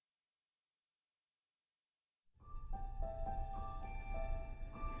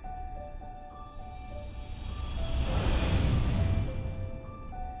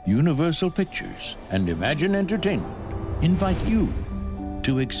Universal Pictures and Imagine Entertainment invite you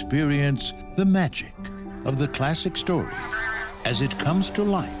to experience the magic of the classic story as it comes to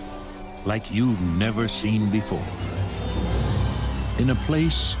life like you've never seen before. In a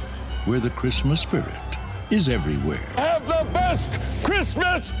place where the Christmas spirit is everywhere. Have the best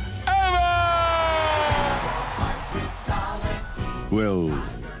Christmas ever! Well,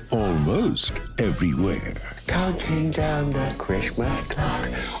 almost everywhere. Counting down the Christmas clock,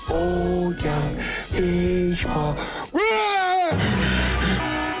 oh young baseball.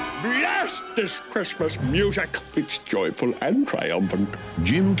 Blast this Christmas music. It's joyful and triumphant.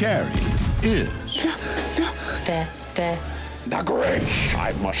 Jim Carrey is The Grinch.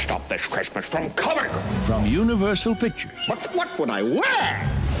 I must stop this Christmas from coming. from Universal Pictures But what would I wear?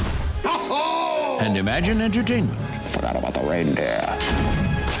 Ho-ho! and Imagine Entertainment. Forgot about the reindeer.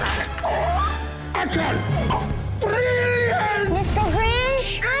 Action! Brilliant! Mr.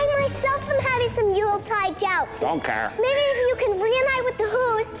 Grinch, I myself am having some Yuletide doubts. Don't care. Maybe if you can reunite with the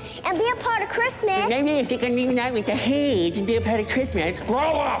Who's and be a part of Christmas. Maybe if you can reunite with the Who's and be a part of Christmas. Grow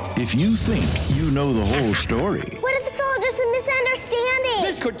up! If you think you know the whole story, What if it's all just a misunderstanding?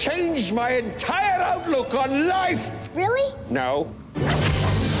 This could change my entire outlook on life. Really? No.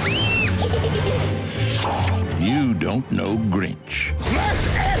 you don't know Grinch. This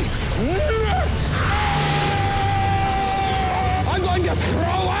is nuts! I'm going to throw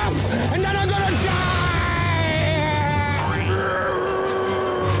up, and then I'm going to die!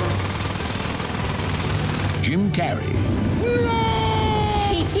 Jim Carrey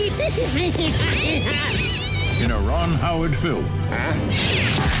in a Ron Howard film.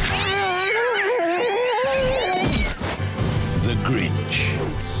 The Grinch.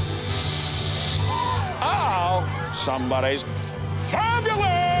 Uh-oh, somebody's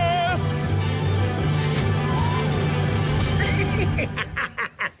fabulous!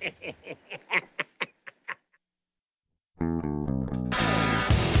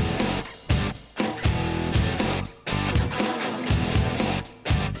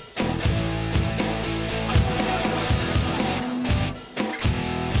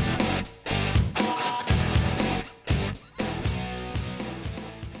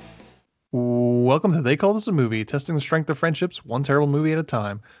 Welcome to They Call This a Movie, testing the strength of friendships one terrible movie at a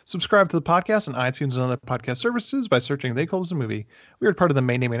time. Subscribe to the podcast on iTunes and other podcast services by searching They Call This a Movie. We are part of the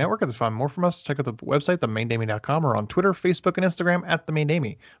Main Damie Network. To find more from us, check out the website, themaindamie.com, or on Twitter, Facebook, and Instagram at The Main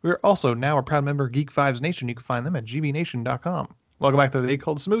Damie. We are also now a proud member of Geek Vibes Nation. You can find them at gbnation.com. Welcome back to They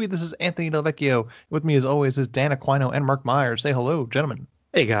Call This a Movie. This is Anthony Del Vecchio. With me, as always, is Dan Aquino and Mark Myers. Say hello, gentlemen.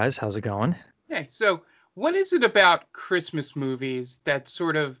 Hey guys, how's it going? Okay, so what is it about Christmas movies that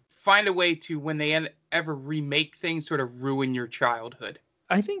sort of find a way to, when they ever remake things, sort of ruin your childhood?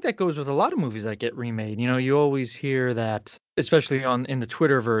 I think that goes with a lot of movies that get remade. You know, you always hear that, especially in the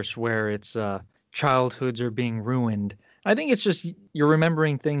Twitterverse, where it's childhoods are being ruined. I think it's just you're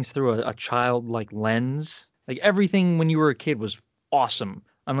remembering things through a childlike lens. Like everything when you were a kid was awesome,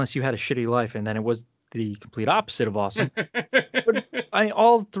 unless you had a shitty life, and then it was the complete opposite of awesome. But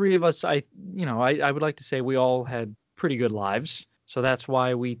all three of us, I would like to say we all had pretty good lives. So that's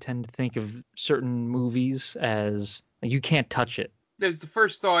why we tend to think of certain movies as you can't touch it. There's the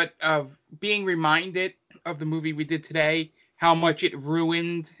first thought of being reminded of the movie we did today, how much it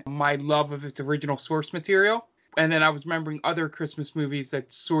ruined my love of its original source material. And then I was remembering other Christmas movies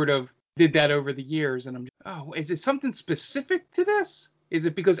that sort of did that over the years. And I'm just, is it something specific to this? Is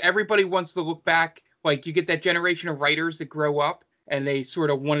it because everybody wants to look back? Like you get that generation of writers that grow up and they sort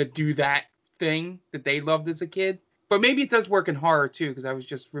of want to do that thing that they loved as a kid. But maybe it does work in horror, too, because I was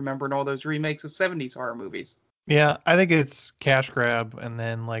just remembering all those remakes of 70s horror movies. Yeah, I think it's cash grab and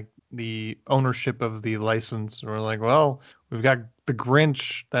then like the ownership of the license. We're like, well, we've got the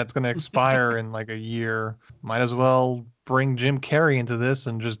Grinch that's going to expire in like a year. Might as well bring Jim Carrey into this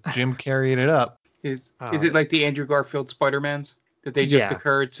and just Jim Carrey it up. Is it like the Andrew Garfield Spider-Mans that they just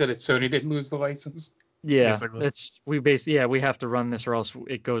occurred so that Sony didn't lose the license? Yeah, Basically. we have to run this or else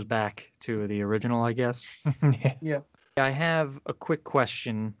it goes back to the original, I guess. Yeah. I have a quick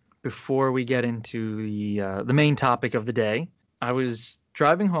question before we get into the main topic of the day. I was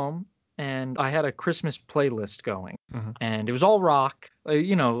driving home and I had a Christmas playlist going, and it was all rock,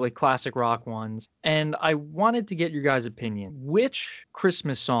 like classic rock ones. And I wanted to get your guys' opinion. Which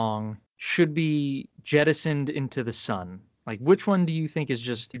Christmas song should be jettisoned into the sun? Like, which one do you think is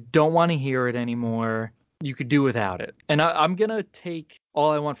just, you don't want to hear it anymore, you could do without it? And I'm going to take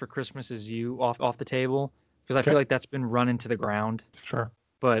All I Want for Christmas Is You off the table, because I feel like that's been run into the ground. Sure.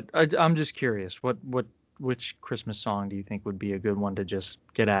 But I'm just curious, which Christmas song do you think would be a good one to just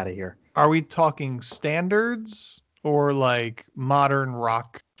get out of here? Are we talking standards or like modern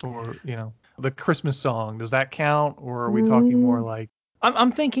rock Or, the Christmas song, does that count? Or are we talking more like...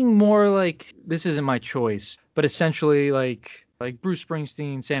 I'm thinking more like, this isn't my choice, but essentially like Bruce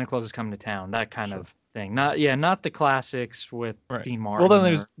Springsteen, Santa Claus is Coming to Town, that kind of thing. Not the classics with Dean Martin. Well,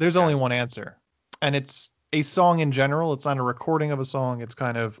 then there's only one answer, and it's a song in general. It's not a recording of a song. It's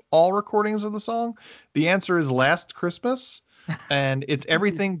kind of all recordings of the song. The answer is Last Christmas, and it's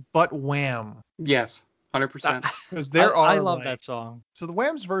everything but Wham. Yes, 100%. Because I love that song. So the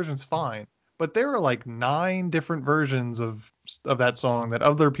Wham's version's fine, but there are like 9 different versions of that song that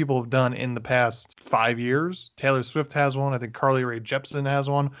other people have done in the past 5 years. Taylor Swift has one. I think Carly Rae Jepsen has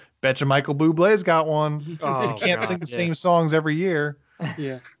one. Betcha Michael Bublé's got one. Oh, You can't sing the same songs every year.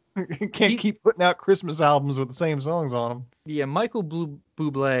 Yeah. You can't keep putting out Christmas albums with the same songs on them. Yeah, Michael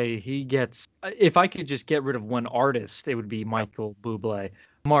Bublé, he gets... If I could just get rid of one artist, it would be Michael Bublé.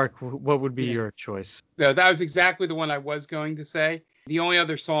 Mark, what would be your choice? No, that was exactly the one I was going to say. The only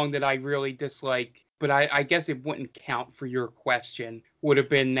other song that I really dislike, but I guess it wouldn't count for your question, would have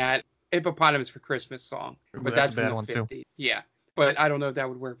been that Hippopotamus for Christmas song. But that's a bad from one the too. 50s. Yeah. But I don't know if that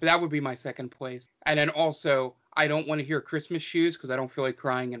would work. But that would be my second place. And then also, I don't want to hear Christmas Shoes because I don't feel like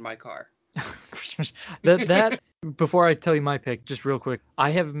crying in my car. Christmas. That before I tell you my pick, just real quick, I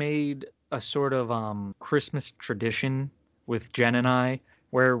have made a sort of Christmas tradition with Jen and I,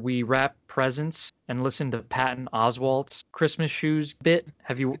 where we wrap presents and listen to Patton Oswalt's Christmas Shoes bit.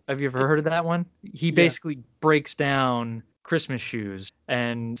 Have you ever heard of that one? He basically breaks down Christmas shoes,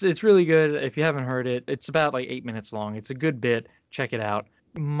 and it's really good. If you haven't heard it, it's about like 8 minutes long. It's a good bit. Check it out.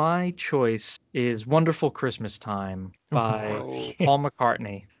 My choice is Wonderful Christmas Time by Paul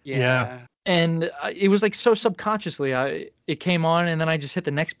McCartney. Yeah. And it was like so subconsciously, it came on, and then I just hit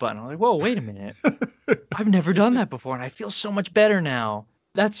the next button. I'm like, whoa, wait a minute. I've never done that before, and I feel so much better now.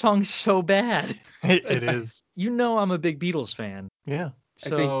 That song is so bad. It is. I'm a big Beatles fan. Yeah.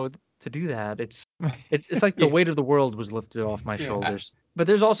 So to do that, it's like the weight of the world was lifted off my shoulders. But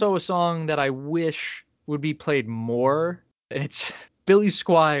there's also a song that I wish would be played more, and it's Billy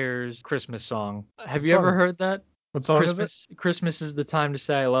Squier's Christmas song. Have you ever heard that? What song is it? Christmas is the time to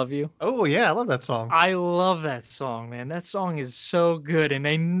say I love you. Oh, yeah, I love that song. I love that song, man. That song is so good, and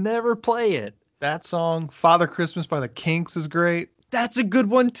they never play it. That song, Father Christmas by the Kinks, is great. That's a good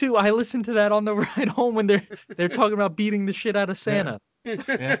one, too. I listened to that on the ride home when they're talking about beating the shit out of Santa.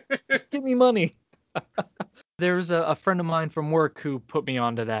 Yeah. Give me money. There was a friend of mine from work who put me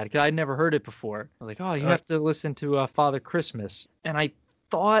onto that because I'd never heard it before. I was like, oh, you have to listen to Father Christmas. And I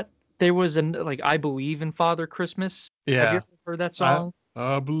thought there was I Believe in Father Christmas. Yeah. Have you ever heard that song?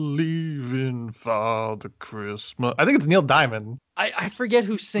 I believe in Father Christmas. I think it's Neil Diamond. I forget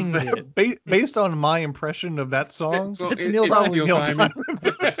who sings it. Based on my impression of that song, it's Neil Diamond.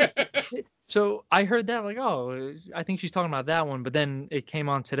 Diamond. So I heard that, like, oh, I think she's talking about that one. But then it came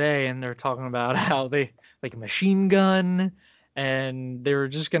on today, and they're talking about how they like a machine gun, and they were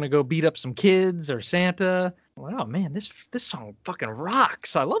just gonna go beat up some kids or Santa. I'm like, oh man, this song fucking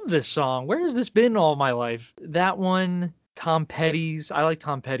rocks. I love this song. Where has this been all my life? That one, Tom Petty's. I like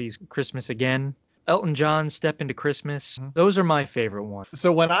Tom Petty's Christmas Again. Elton John's Step Into Christmas. Those are my favorite ones.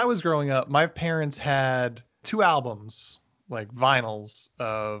 So when I was growing up, my parents had 2 albums, like vinyls,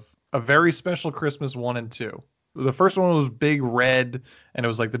 of A Very Special Christmas 1 and 2. The first one was Big Red, and it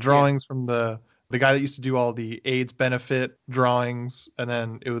was like the drawings from the guy that used to do all the AIDS benefit drawings, and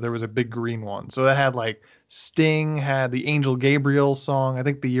then there was a big green one. So that had like Sting, had the Angel Gabriel song. I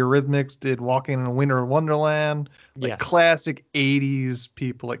think the Eurythmics did Walking in a Winter Wonderland. Like classic 80s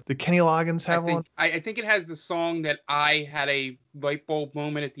people. Like the Kenny Loggins have one. I think it has the song that I had a light bulb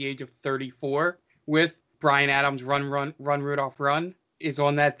moment at the age of 34 with. Bryan Adams' Run Rudolph Run is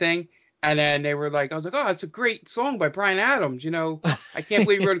on that thing. And then they were like, I was like, oh, it's a great song by Bryan Adams. I can't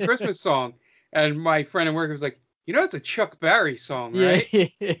believe he wrote a Christmas song. And my friend at work was like, it's a Chuck Berry song,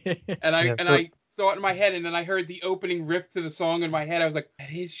 right? And I thought in my head, and then I heard the opening riff to the song in my head. I was like, that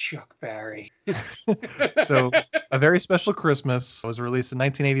is Chuck Berry. So A Very Special Christmas was released in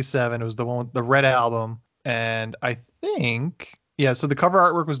 1987. It was the one with the red album. And I think, so the cover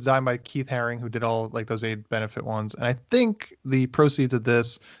artwork was designed by Keith Haring, who did all like those aid benefit ones. And I think the proceeds of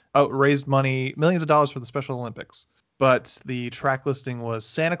this raised money, millions of dollars for the Special Olympics. But the track listing was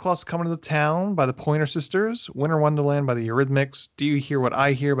Santa Claus Coming to the Town by the Pointer Sisters, Winter Wonderland by the Eurythmics, Do You Hear What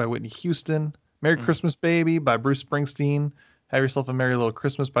I Hear by Whitney Houston, Merry Christmas Baby by Bruce Springsteen, Have Yourself a Merry Little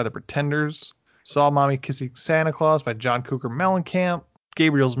Christmas by the Pretenders, Saw Mommy Kissing Santa Claus by John Cougar Mellencamp,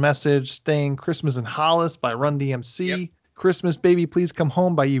 Gabriel's Message, Staying Christmas in Hollis by Run DMC, Christmas Baby Please Come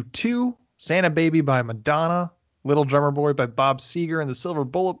Home by U2, Santa Baby by Madonna, Little Drummer Boy by Bob Seger and the Silver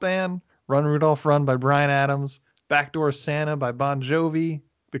Bullet Band, Run Rudolph Run by Bryan Adams, Backdoor Santa by Bon Jovi,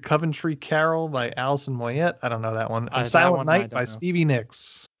 The Coventry Carol by Alison Moyet. I don't know that one. And That Silent one I Night don't by know. Stevie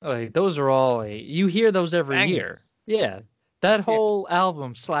Nicks. Like, those are all you hear those every Bangers. year. Yeah, that whole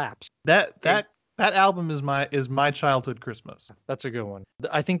album slaps. That album is my childhood Christmas. That's a good one.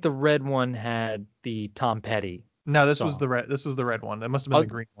 I think the red one had the Tom Petty. No, this song. was the red. This was the red one. That must have been the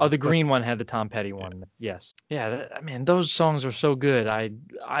green one. Oh, the green one had the Tom Petty one. Yes. Yeah, man, those songs are so good.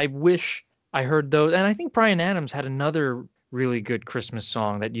 I wish I heard those. And I think Bryan Adams had another really good Christmas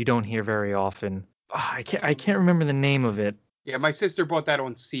song that you don't hear very often. I can't remember the name of it. Yeah, my sister bought that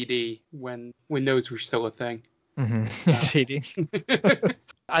on CD when those were still a thing. Mm-hmm. CD.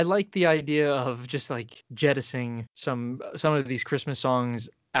 I like the idea of just like jettisoning some of these Christmas songs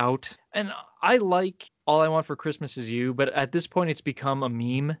out. And I like All I Want for Christmas Is You, but at this point it's become a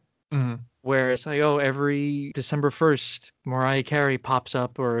meme. Mm-hmm. Where it's like, oh, every December 1st, Mariah Carey pops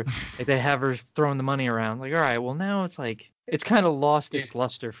up, or like they have her throwing the money around. Like, all right, well, now it's like, it's kind of lost its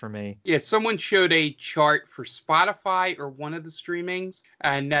luster for me. Yeah, someone showed a chart for Spotify or one of the streamings,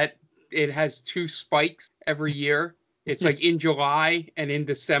 and that it has 2 spikes every year. It's like in July and in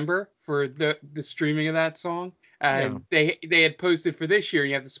December for the streaming of that song. And they had posted for this year,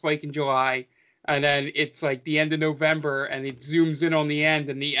 you have the spike in July, and then it's like the end of November, and it zooms in on the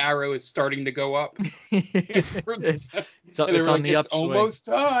end, and the arrow is starting to go up. It's on the upswing. It's almost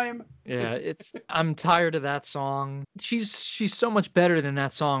time. Yeah, I'm tired of that song. She's so much better than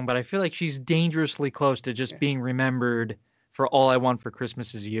that song, but I feel like she's dangerously close to just being remembered for All I Want for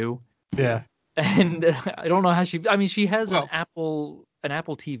Christmas Is You. Yeah. And I don't know how she has an Apple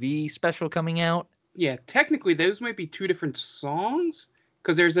TV special coming out. Yeah, technically those might be 2 different songs,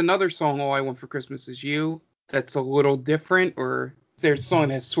 because there's another song, All I Want for Christmas Is You, that's a little different, or there's a song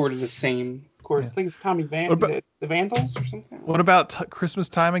that's sort of the same chorus. I think it's Tommy the Vandals or something. What about Christmas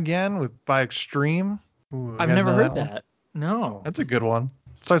Time Again by Extreme? Ooh, I've never heard that. No. That's a good one.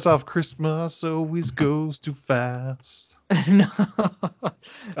 Starts off, Christmas always goes too fast. No.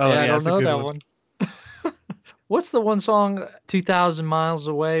 I don't know that one. What's the one song, 2,000 Miles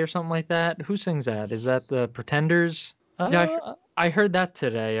Away or something like that? Who sings that? Is that the Pretenders? Yeah, I heard that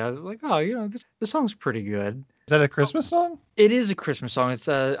today. I was like, oh, this song's pretty good. Is that a Christmas song? It is a Christmas song. It's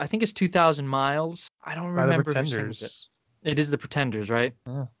I think it's 2,000 Miles. I don't remember By the who sings Pretenders. it. It is the Pretenders, right?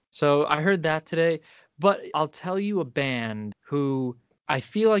 Yeah. So I heard that today. But I'll tell you a band who I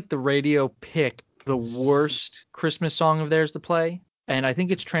feel like the radio picked the worst Christmas song of theirs to play, and I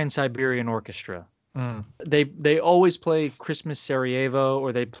think it's Trans-Siberian Orchestra. Mm. They always play Christmas Sarajevo,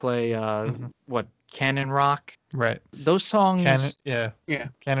 or they play Canon Rock. Right. Those songs.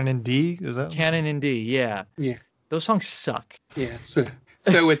 Canon in D, is that? Canon in D, yeah. Yeah. Those songs suck. Yeah. So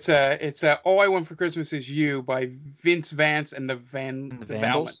it's All I Want for Christmas Is You by Vince Vance and the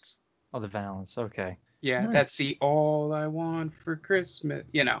Valents. Oh, the Valents. Okay. Yeah, Nice. That's the All I Want for Christmas.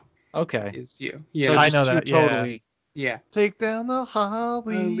 Okay. Is You. So Yeah. I know that. Totally. Yeah. Take down the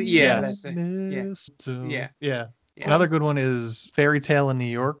holly. Yeah, that's it. Yeah. Another good one is Fairy Tale in New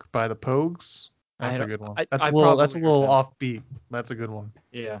York by the Pogues. That's a good one. That's a little offbeat. That's a good one.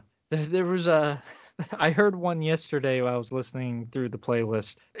 Yeah. There was I heard one yesterday while I was listening through the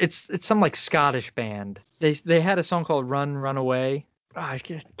playlist. It's some like Scottish band. They had a song called Run Run Away.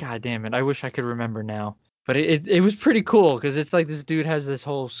 God damn it. I wish I could remember now. But it was pretty cool because it's like this dude has this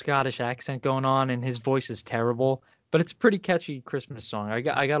whole Scottish accent going on and his voice is terrible. But it's a pretty catchy Christmas song. I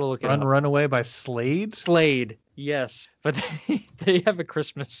got to look it up. Run Away by Slade? Slade, yes. But they have a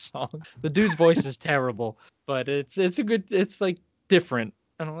Christmas song. The dude's voice is terrible, but it's like different.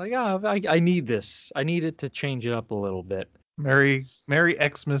 And I'm like, I need this. I need it to change it up a little bit. Merry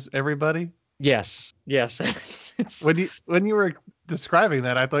Xmas, everybody. Yes. When you were describing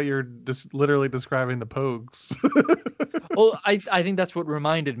that, I thought you were just literally describing the Pogues. Well, I think that's what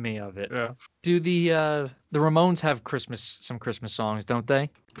reminded me of it. Yeah. Do the Ramones have some Christmas songs, don't they?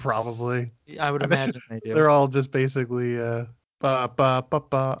 Probably. I would imagine they do. They're all just basically ba ba ba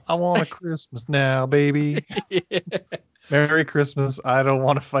ba. I want a Christmas now, baby. Yeah. Merry Christmas. I don't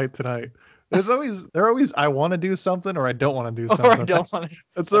want to fight tonight. They're always I want to do something or I don't want to do something. Or I don't want to.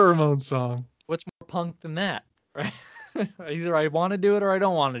 That's the Ramones song. What's more punk than that, right? Either I want to do it or I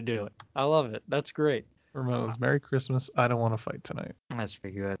don't want to do it. I love it. That's great. Ramones, Merry Christmas. I don't want to fight tonight. That's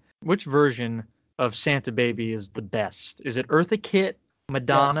pretty good. Which version of Santa Baby is the best? Is it Eartha Kitt,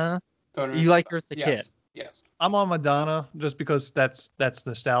 Madonna? Yes. You like Eartha Kitt? Yes. I'm on Madonna just because that's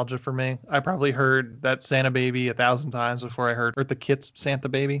nostalgia for me. I probably heard that Santa Baby 1,000 times before I heard Eartha Kitt's Santa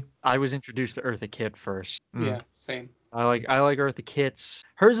Baby. I was introduced to Eartha Kitt first. Yeah, same. I like Eartha Kitt's.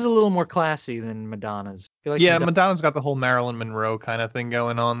 Hers is a little more classy than Madonna's. I feel like Madonna's got the whole Marilyn Monroe kind of thing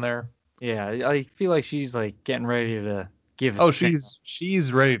going on there. Yeah, I feel like she's like getting ready to give it Oh, to Santa.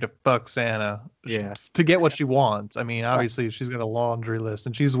 she's ready to fuck Santa. Yeah. To get what she wants. I mean, obviously she's got a laundry list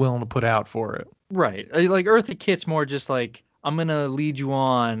and she's willing to put out for it. Right. Like Eartha Kitt's more just like, I'm going to lead you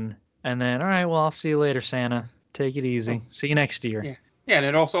on, and then, all right, well, I'll see you later, Santa. Take it easy. See you next year. Yeah. Yeah, and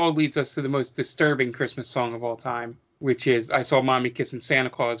it also all leads us to the most disturbing Christmas song of all time, which is I Saw Mommy Kissing Santa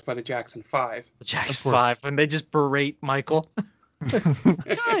Claus by the Jackson 5. The Jackson Of course. 5, when they just berate Michael.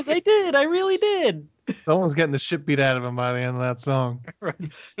 Guys, I did. I really did. Someone's getting the shit beat out of him by the end of that song.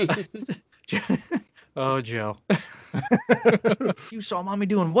 Oh, Joe. You saw Mommy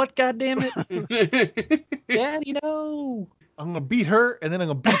doing what, goddammit? Daddy, no. I'm going to beat her and then I'm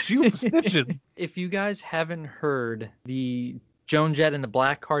going to beat you for snitching. If you guys haven't heard the Joan Jett and the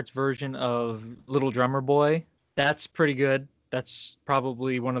Blackhearts version of Little Drummer Boy, that's pretty good. That's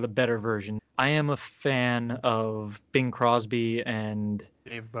probably one of the better versions. I am a fan of Bing Crosby and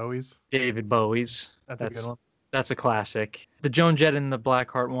David Bowie's. That's a good one. That's a classic. The Joan Jett and the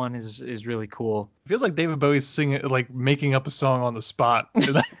Blackheart one is really cool. It feels like David Bowie's singing, like making up a song on the spot.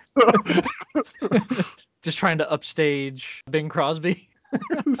 Just trying to upstage Bing Crosby.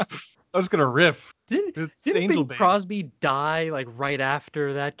 I was gonna riff. Didn't Angel Bing Baby. Crosby die like right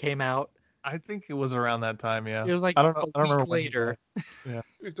after that came out? I think it was around that time, yeah. It was like I don't know. I don't a remember week when he later. died.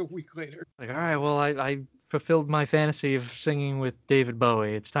 It's a week later. Like, all right, well, I fulfilled my fantasy of singing with David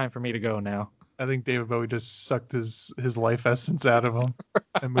Bowie. It's time for me to go now. I think David Bowie just sucked his life essence out of him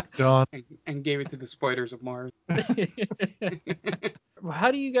and moved on. And gave it to the Spiders of Mars. How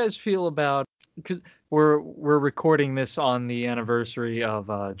do you guys feel about? Because we're recording this on the anniversary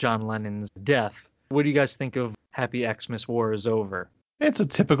of John Lennon's death. What do you guys think of Happy Xmas War is Over? It's a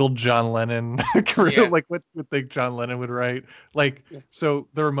typical John Lennon career, Yeah. like what you would think John Lennon would write. Like, Yeah. So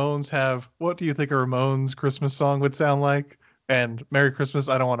the Ramones have, what do you think a Ramones Christmas song would sound like? And Merry Christmas,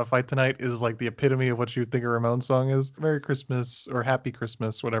 I Don't Want to Fight Tonight is like the epitome of what you would think a Ramones song is. Merry Christmas or Happy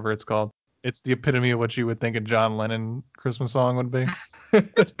Christmas, whatever it's called. It's the epitome of what you would think a John Lennon Christmas song would be.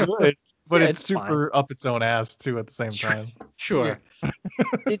 It's good, but Yeah, it's super up its own ass too at the same time. Sure.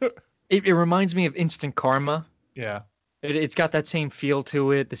 It reminds me of Instant Karma. Yeah. It's got that same feel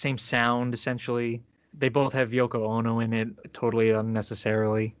to it, the same sound essentially. They both have Yoko Ono in it, totally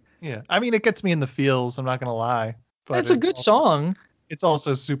unnecessarily. Yeah. I mean, it gets me in the feels, I'm not going to lie. But It's a good song. It's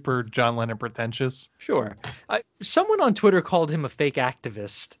also super John Lennon pretentious. Sure. Someone on Twitter called him a fake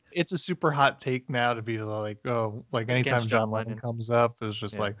activist. It's a super hot take now to be like, oh, like anytime Against John John Lennon Lennon. comes up, it's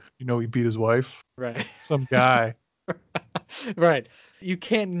just Yeah. like, he beat his wife. Right. Some guy. Right. You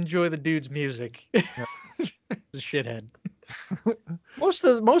can't enjoy the dude's music. He's a shithead.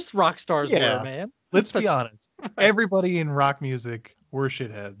 Most rock stars Yeah. were, man. Let's be honest. Everybody in rock music were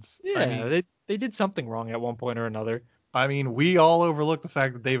shitheads. Yeah, they did something wrong at one point or another. I mean, we all overlook the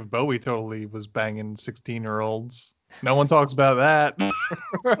fact that David Bowie totally was banging 16-year-olds. No one talks about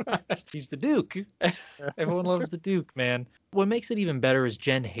that. He's the Duke. Everyone loves the Duke, man. What makes it even better is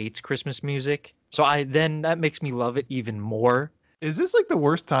Jen hates Christmas music. So that makes me love it even more. Is this like the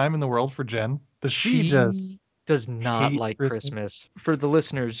worst time in the world for Jen? She just does not hate like Christmas. For the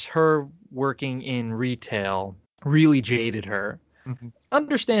listeners, her working in retail really jaded her. Mm-hmm.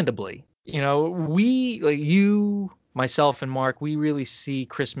 Understandably. You know, we, like you, myself, and Mark, we really see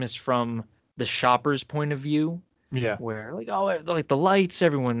Christmas from the shopper's point of view. Yeah. Where like the lights,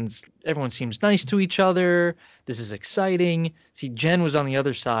 everyone seems nice to each other. This is exciting. See, Jen was on the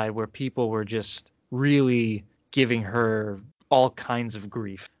other side where people were just really giving her all kinds of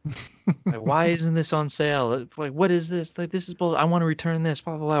grief. Like, why isn't this on sale? Like, what is this? Like, this is bull. I want to return this.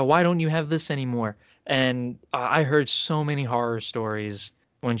 Blah blah blah. Why don't you have this anymore? And I heard so many horror stories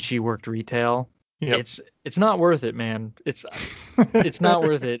when she worked retail. Yep. It's not worth it, man. It's not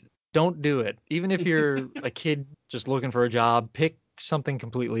worth it. Don't do it. Even if you're a kid just looking for a job, pick something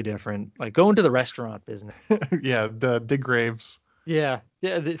completely different. Like go into the restaurant business. Yeah, dig graves. Yeah.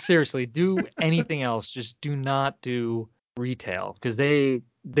 Seriously, do anything else. Just do not do retail because they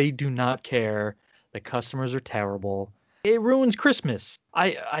do not care. The customers are terrible. It ruins Christmas.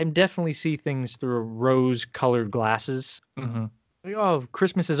 I definitely see things through rose-colored glasses. Mm-hmm. Like, oh,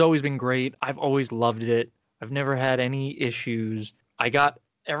 Christmas has always been great. I've always loved it. I've never had any issues. I got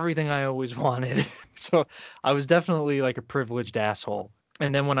everything I always wanted. So I was definitely like a privileged asshole.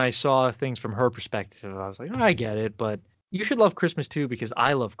 And then when I saw things from her perspective, I was like, oh, I get it, but you should love Christmas too because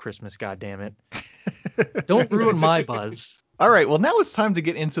I love Christmas, goddammit. Don't ruin my buzz. All right, well now it's time to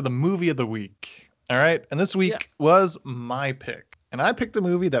get into the movie of the week. All right, and this week was my pick. And I picked a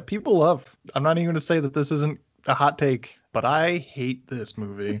movie that people love. I'm not even going to say that this isn't a hot take, but I hate this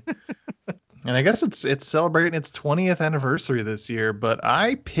movie. And I guess it's celebrating its 20th anniversary this year, but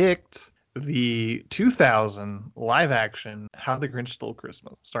I picked the 2000 live action How the Grinch Stole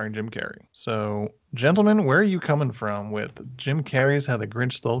Christmas, starring Jim Carrey. So, gentlemen, where are you coming from with Jim Carrey's How the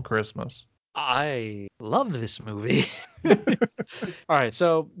Grinch Stole Christmas? I love this movie. All right,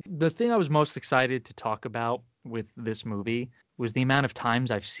 so the thing I was most excited to talk about with this movie was the amount of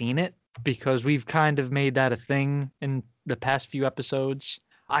times I've seen it, because we've kind of made that a thing in the past few episodes.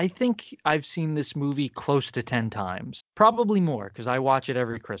 I think I've seen this movie close to 10 times, probably more, because I watch it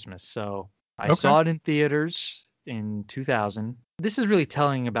every Christmas. So I saw it in theaters in 2000. This is really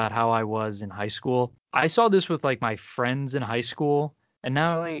telling about how I was in high school. I saw this with like my friends in high school. And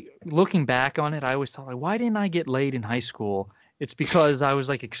now, like, looking back on it, I always thought, like, why didn't I get laid in high school? It's because I was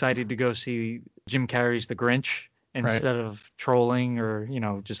like excited to go see Jim Carrey's The Grinch instead of trolling or,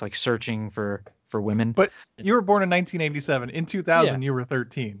 just like searching for women. But you were born in 1987. In 2000, you were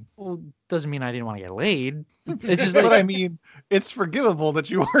 13. Well, doesn't mean I didn't want to get laid. It's just like, but I mean, it's forgivable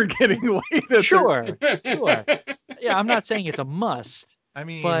that you are getting laid at sure. Yeah, I'm not saying it's a must. I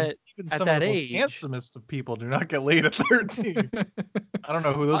mean, but even at some that of the most age, handsomest of people do not get laid at 13. I don't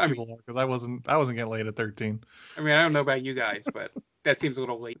know who those people are, because I wasn't getting laid at 13. I mean, I don't know about you guys, but that seems a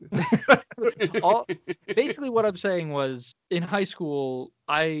little late. Basically, what I'm saying was, in high school,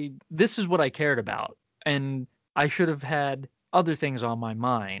 this is what I cared about, and I should have had other things on my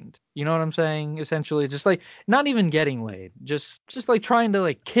mind. You know what I'm saying? Essentially, just like not even getting laid, just like trying to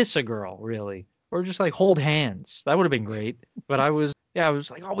like kiss a girl, really, or just like hold hands. That would have been great. But I was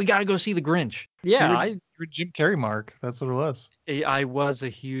like, oh, we gotta go see The Grinch. Yeah, you're Jim Carrey, Mark. That's what it was. I was a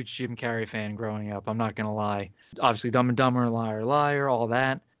huge Jim Carrey fan growing up. I'm not gonna lie. Obviously, Dumb and Dumber, Liar Liar, all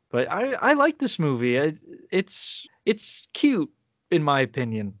that. But I like this movie. It's cute, in my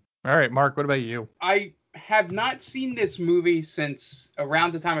opinion. All right, Mark, what about you? I have not seen this movie since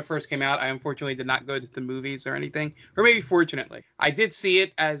around the time it first came out. I unfortunately did not go to the movies or anything, or maybe fortunately. I did see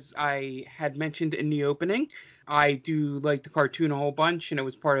it, as I had mentioned in the opening. I do like the cartoon a whole bunch, and it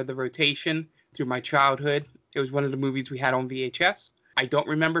was part of the rotation through my childhood. It was one of the movies we had on VHS. I don't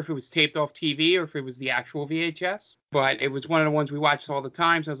remember if it was taped off TV or if it was the actual VHS, but it was one of the ones we watched all the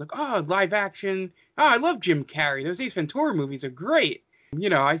time. So I was like, oh, live action. Oh, I love Jim Carrey. Those Ace Ventura movies are great.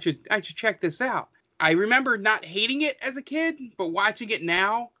 I should check this out. I remember not hating it as a kid, but watching it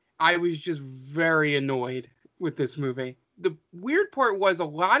now, I was just very annoyed with this movie. The weird part was a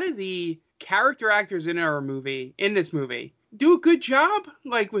lot of the character actors in this movie, do a good job,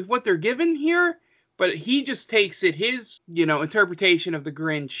 like with what they're given here, but he just takes it, his, interpretation of the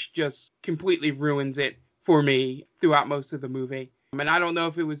Grinch just completely ruins it for me throughout most of the movie. And I don't know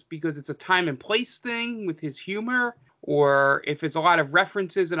if it was because it's a time and place thing with his humor, or if it's a lot of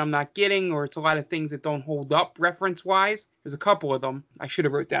references that I'm not getting, or it's a lot of things that don't hold up reference-wise. There's a couple of them. I should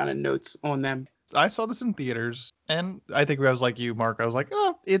have wrote down in notes on them. I saw this in theaters, and I think I was like you, Mark. I was like,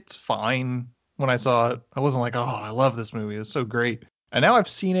 oh, it's fine when I saw it. I wasn't like, oh, I love this movie. It was so great. And now I've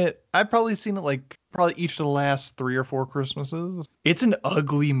seen it. I've probably seen it like each of the last 3 or 4 Christmases. It's an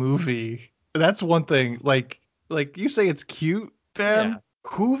ugly movie. That's one thing. Like you say it's cute, Ben. Yeah.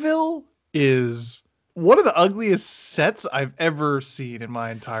 Whoville is one of the ugliest sets I've ever seen in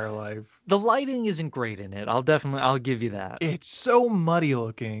my entire life. The lighting isn't great in it. I'll give you that. It's so muddy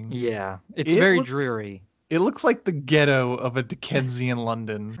looking. Yeah, it's very dreary. It looks like the ghetto of a Dickensian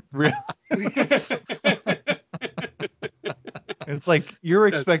London. Really. It's like you're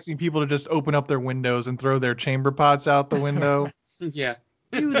expecting people to just open up their windows and throw their chamber pots out the window. Yeah.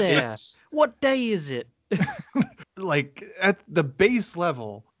 You there. What day is it? Like at the base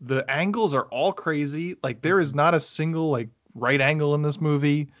level, the angles are all crazy. Like there is not a single like right angle in this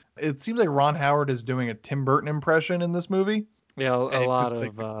movie. It seems like Ron Howard is doing a Tim Burton impression in this movie. Yeah, a lot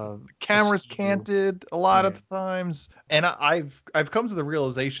of the camera's canted a lot of times, and I've come to the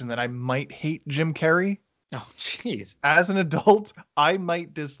realization that I might hate Jim Carrey. Oh, jeez. As an adult, I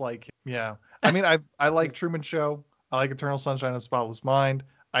might dislike him. Yeah, I mean, I like Truman Show. I like Eternal Sunshine of the Spotless Mind.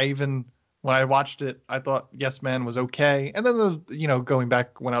 When I watched it, I thought Yes Man was okay. And then going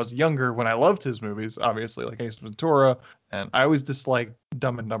back when I was younger, when I loved his movies, obviously like Ace Ventura, and I always disliked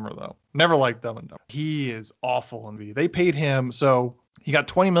Dumb and Dumber though. Never liked Dumb and Dumber. He is awful in the. They paid him, so he got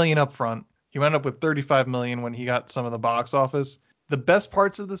 $20 million up front. He wound up with $35 million when he got some of the box office. The best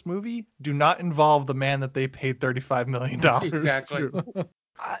parts of this movie do not involve the man that they paid $35 million exactly. to.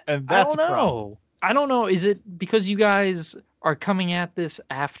 And that's I don't know. Is it because you guys are coming at this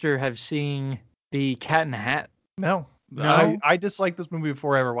after have seen the Cat in the Hat? No. I disliked this movie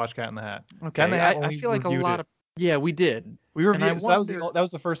before I ever watched Cat in the Hat. Okay. Cat in the Hat I feel like a lot of. Yeah, we did. We reviewed. So that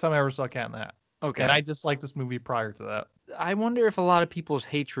was the first time I ever saw Cat in the Hat. Okay. And I disliked this movie prior to that. I wonder if a lot of people's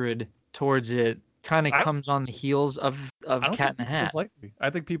hatred towards it kind of comes on the heels of I don't Cat in think the people Hat. dislike it. I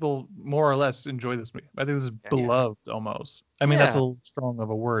think people more or less enjoy this movie. I think this is beloved almost. I mean, Yeah. that's a little strong of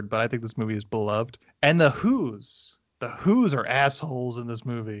a word, but I think this movie is beloved. And the Who's are assholes in this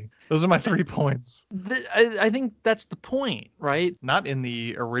movie. Those are my 3 points. I think that's the point, right? Not in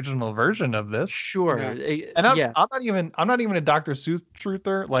the original version of this. Sure. No. And I'm Yeah. not even a Dr. Seuss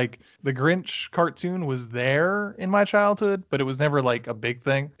truther. Like the Grinch cartoon was there in my childhood, but it was never like a big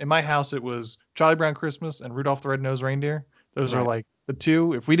thing. In my house, it was Charlie Brown Christmas and Rudolph the Red-Nosed Reindeer. Those are Right. like the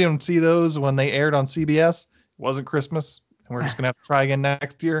two. If we didn't see those when they aired on CBS, it wasn't Christmas, and we're just gonna have to try again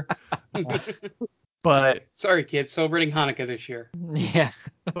next year. But Sorry, kids, celebrating Hanukkah this year. Yes.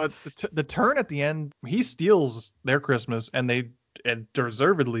 but the turn at the end, he steals their Christmas, and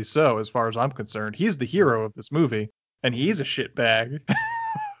deservedly so, as far as I'm concerned. He's the hero of this movie, and he's a shitbag.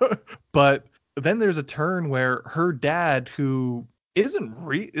 But then there's a turn where her dad, who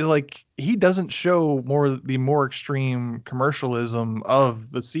isn't like, he doesn't show the more extreme commercialism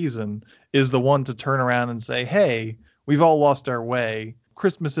of the season, is the one to turn around and say, hey, we've all lost our way.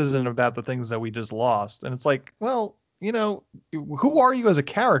 Christmas isn't about the things that we just lost. And it's like, well, who are you as a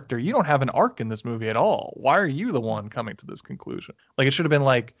character? You don't have an arc in this movie at all. Why are you the one coming to this conclusion? Like, it should have been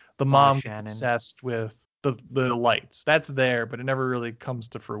like the mom gets Shannon. obsessed with the lights. That's there, but it never really comes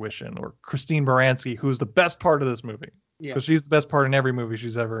to fruition. Or Christine Baranski, who's the best part of this movie. Yeah. Because she's the best part in every movie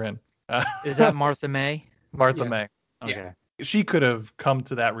she's ever in. Is that Martha May? Martha Yeah. May. Okay. She could have come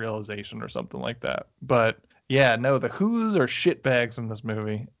to that realization or something like that. But yeah, no, the Who's are shitbags in this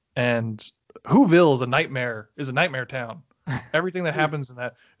movie. And Whoville is a nightmare town. Everything that happens in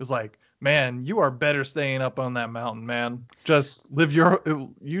that is like, man, you are better staying up on that mountain, man. Just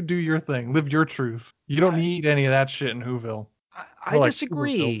you do your thing, live your truth. You don't need any of that shit in Whoville. I More like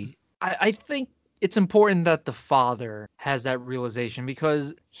disagree. Hoovervilles. I think it's important that the father has that realization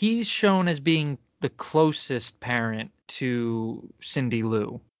because he's shown as being the closest parent to Cindy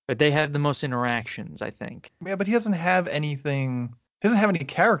Lou. But they have the most interactions, I think. Yeah, but he doesn't have anything. He doesn't have any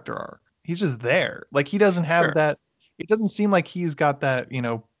character arc. He's just there. Like, he doesn't have Sure. that. It doesn't seem like he's got that,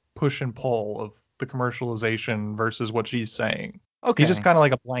 push and pull of the commercialization versus what she's saying. Okay. He's just kind of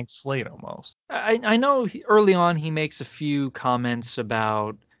like a blank slate almost. I know early on he makes a few comments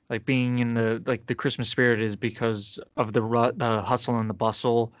about like being in the Christmas spirit is because of the hustle and the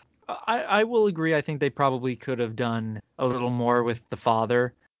bustle. I will agree. I think they probably could have done a little more with the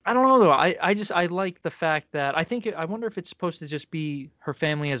father. I don't know though. I like the fact that I wonder if it's supposed to just be her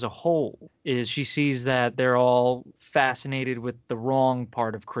family as a whole. Is she sees that they're all fascinated with the wrong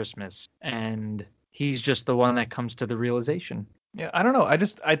part of Christmas and he's just the one that comes to the realization. Yeah, I don't know.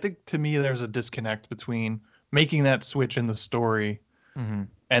 I think to me there's a disconnect between making that switch in the story Mm-hmm.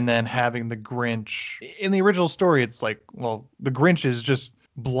 and then having the Grinch. In the original story, it's like, well, the Grinch is just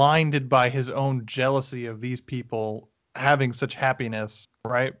blinded by his own jealousy of these people having such happiness,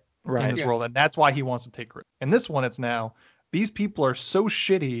 right? Right. In this Yeah. world, and that's why he wants to take credit. In this one, it's now, these people are so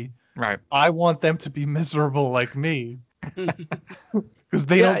shitty, Right. I want them to be miserable like me, because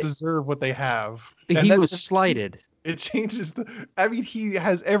they Yeah, don't deserve what they have. He And that was just slighted. It changes I mean, he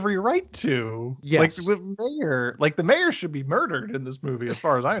has every right to. Yes. Like the mayor should be murdered in this movie, as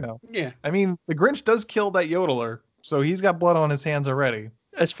far as I know. Yeah. I mean, the Grinch does kill that yodeler, so he's got blood on his hands already.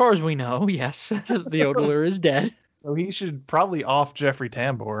 As far as we know, yes, the yodeler is dead. So he should probably off Jeffrey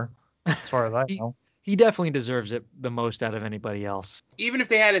Tambor, as far as I know. He definitely deserves it the most out of anybody else. Even if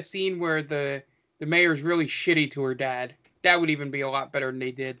they had a scene where the mayor's really shitty to her dad, that would even be a lot better than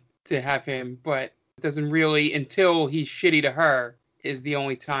they did to have him. But it doesn't really, until he's shitty to her, is the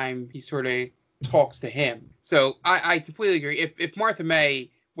only time he sort of talks to him. So I completely agree. If Martha May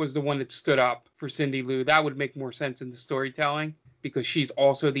was the one that stood up for Cindy Lou, that would make more sense in the storytelling because she's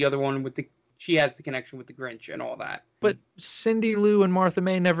also the other one she has the connection with the Grinch and all that. But Cindy Lou and Martha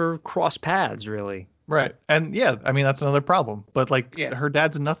May never cross paths, really. Right. And yeah, I mean, that's another problem. But like, Yeah. her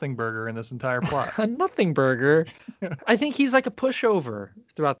dad's a nothing burger in this entire plot. A nothing burger. I think he's like a pushover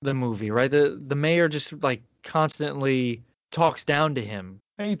throughout the movie, right? The mayor just like constantly talks down to him.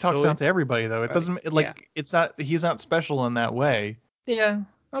 And he talks So down to everybody, though. It doesn't, it's not, he's not special in that way. Yeah.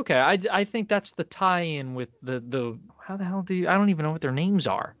 Okay. I think that's the tie-in with the how the hell I don't even know what their names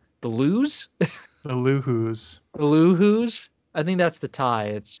are. The Loos? The Lou-Who's. The Lou-Who's? I think that's the tie.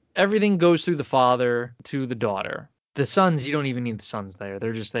 It's everything goes through the father to the daughter. The sons, you don't even need the sons there.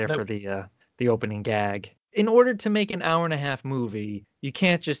 They're just there for the opening gag. In order to make an hour-and-a-half movie, you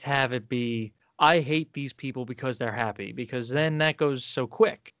can't just have it be, I hate these people because they're happy, because then that goes so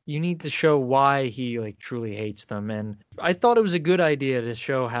quick. You need to show why he like truly hates them. And I thought it was a good idea to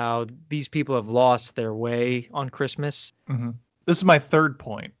show how these people have lost their way on Christmas. Mm-hmm. This is my third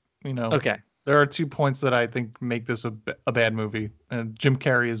point. Okay. There are 2 points that I think make this a bad movie. And Jim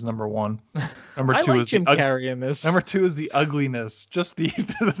Carrey is number 1. Number 2 I like is Jim Carrey in this. Number 2 is the ugliness. Just the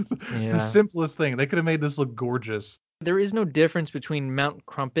simplest thing. They could have made this look gorgeous. There is no difference between Mount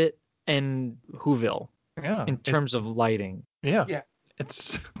Crumpet and Whoville in terms of lighting. Yeah. Yeah.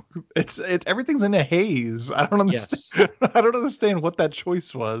 It's everything's in a haze. I don't understand. Yes. I don't understand what that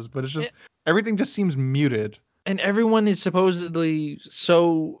choice was, but it's just everything just seems muted. And everyone is supposedly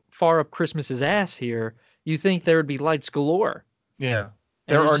so far up Christmas's ass here. You think there would be lights galore. Yeah.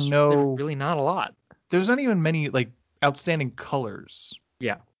 There's really not a lot. There's not even many like outstanding colors.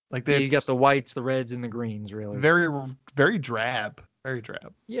 Yeah. Like you got the whites, the reds, and the greens. Really. Very, very drab. Very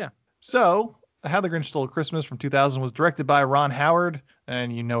drab. Yeah. So, How the Grinch Stole Christmas from 2000 was directed by Ron Howard,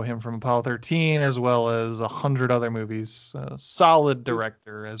 and you know him from Apollo 13 as well as 100 other movies. Solid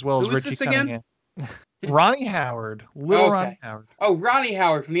director, as well as Richie Cunningham. Ronnie Howard, Ronnie Howard. Oh, Ronnie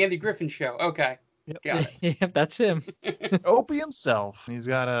Howard from the Andy Griffin Show. Okay. Yep. Got it. Yep, that's him. Opie himself. He's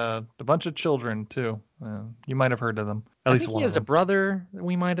got a bunch of children too. You might have heard of them. At least think one he has of them. a brother. I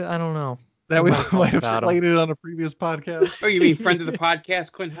don't know. That we might have slated on a previous podcast. Oh, you mean friend of the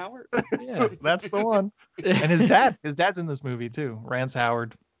podcast, Quinn Howard? Yeah, that's the one. And his dad's in this movie too. Rance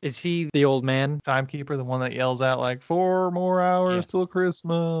Howard. Is he the old man? Timekeeper, the one that yells out like 4 more hours till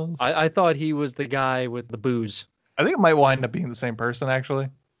Christmas. I thought he was the guy with the booze. I think it might wind up being the same person actually.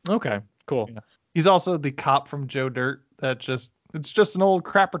 Okay, cool. Yeah. He's also the cop from Joe Dirt it's just an old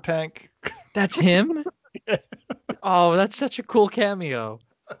crapper tank. That's him? Yeah. Oh, that's such a cool cameo.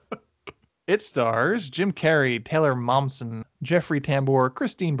 It stars Jim Carrey, Taylor Momsen, Jeffrey Tambor,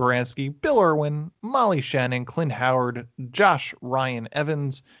 Christine Baranski, Bill Irwin, Molly Shannon, Clint Howard, Josh Ryan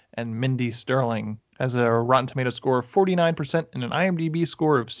Evans, and Mindy Sterling. Has a Rotten Tomatoes score of 49% and an IMDb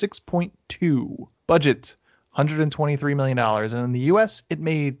score of 6.2. Budget, $123 million. And in the U.S., it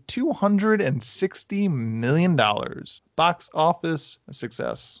made $260 million. Box office, a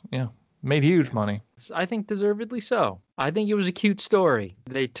success. Yeah. Made huge money. I think deservedly so. I think it was a cute story.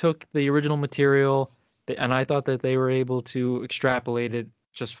 They took the original material, and I thought that they were able to extrapolate it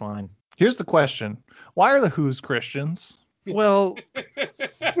just fine. Here's the question. Why are the Who's Christians? Well,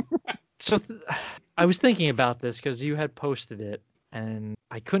 I was thinking about this because you had posted it, and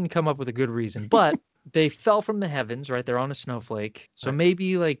I couldn't come up with a good reason. But they fell from the heavens, right? They're on a snowflake. So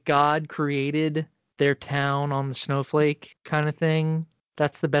maybe like God created their town on the snowflake kind of thing.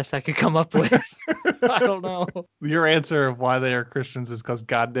 That's the best I could come up with. I don't know. Your answer of why they are Christians is because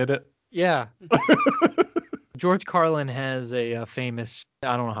God did it? Yeah. George Carlin has a famous,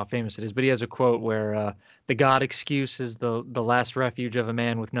 I don't know how famous it is, but he has a quote where the God excuse is the last refuge of a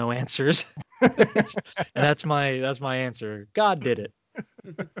man with no answers. And that's my answer. God did it.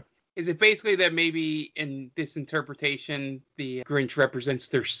 Is it basically that maybe in this interpretation, the Grinch represents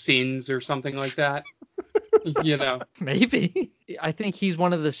their sins or something like that? You know, maybe. I think he's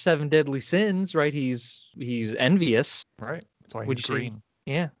one of the 7 deadly sins, right? He's envious, right? That's why he's green.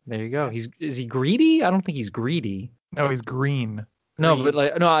 Yeah, there you go. Is he greedy? I don't think he's greedy. No, he's green. No,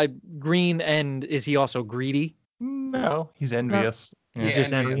 but green, and is he also greedy? No, he's envious. No. He's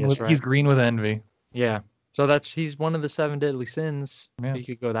just envious, right? He's green with envy. Yeah. So he's one of the 7 deadly sins. Yeah. You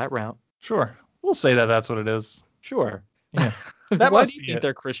could go that route. Sure. We'll say that that's what it is. Sure. Yeah. Why do you think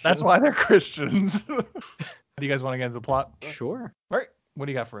they're Christians? That's why they're Christians. Do you guys want to get into the plot? Sure. All right. What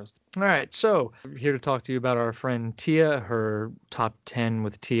do you got for us? All right. So I'm here to talk to you about our friend Tia. Her Top 10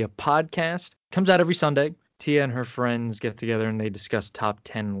 with Tia podcast comes out every Sunday. Tia and her friends get together and they discuss top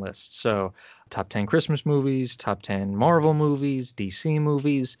 10 lists. So top 10 Christmas movies, top 10 Marvel movies, DC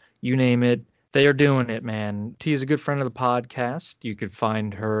movies, you name it. They are doing it, man. T is a good friend of the podcast. You could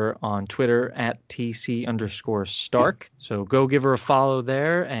find her on Twitter at @TC_Stark. So go give her a follow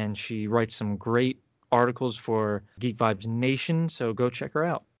there, and she writes some great articles for Geek Vibes Nation. So go check her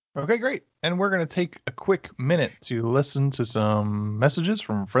out. Okay, great. And we're going to take a quick minute to listen to some messages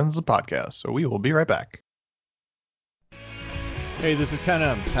from friends of the podcast. So we will be right back. Hey, this is Ken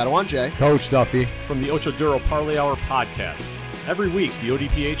M. Padawan J. Coach Duffy. From the Ocho Duro Parlay Hour podcast. Every week, the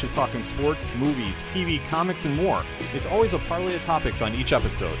ODPH is talking sports, movies, TV, comics, and more. It's always a parlay of topics on each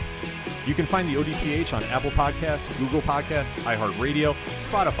episode. You can find the ODPH on Apple Podcasts, Google Podcasts, iHeartRadio,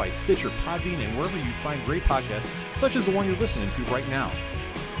 Spotify, Stitcher, Podbean, and wherever you find great podcasts, such as the one you're listening to right now.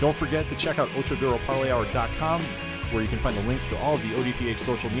 Don't forget to check out OchoDuroParlayHour.com, where you can find the links to all of the ODPH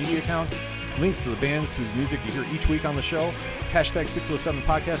social media accounts, links to the bands whose music you hear each week on the show, hashtag 607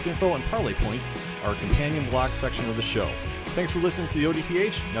 podcast info, and parlay points, our companion blog section of the show. Thanks for listening to the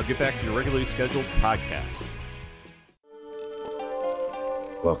ODPH. Now get back to your regularly scheduled podcast.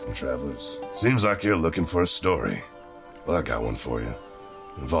 Welcome, travelers. It seems like you're looking for a story. Well, I got one for you.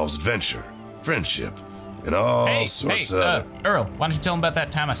 It involves adventure, friendship, and all sorts of... Earl, why don't you tell him about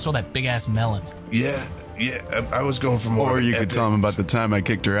that time I stole that big-ass melon? Yeah, I was going for more... Or you could tell him about the time I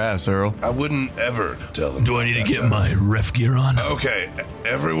kicked her ass, Earl. I wouldn't ever tell him. Do I need to get my ref gear on? Okay,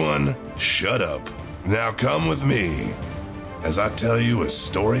 everyone, shut up. Now come with me as I tell you a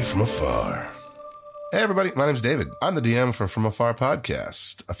story from afar. Hey everybody, my name's David. I'm the DM for From Afar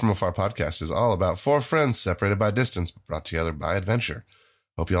Podcast. A From Afar Podcast is all about four friends separated by distance, but brought together by adventure.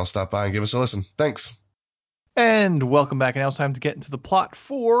 Hope you all stop by and give us a listen. Thanks. And welcome back. And now it's time to get into the plot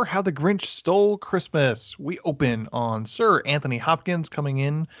for How the Grinch Stole Christmas. We open on Sir Anthony Hopkins coming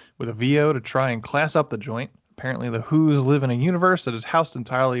in with a VO to try and class up the joint. Apparently the Who's live in a universe that is housed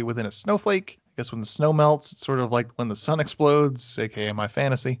entirely within a snowflake. I guess when the snow melts, it's sort of like when the sun explodes, aka my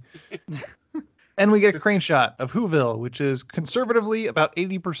fantasy. And we get a crane shot of Whoville, which is conservatively about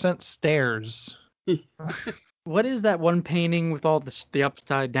 80% stairs. What is that one painting with all the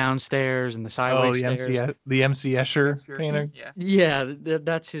upside down stairs and the sideways stairs? The MC Escher painting? Yeah,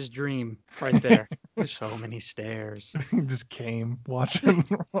 that's his dream right there. So many stairs. He just came watching.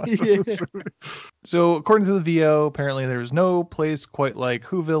 So according to the VO, apparently there's no place quite like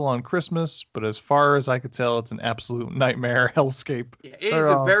Whoville on Christmas, but as far as I could tell, it's an absolute nightmare hellscape. Yeah, it is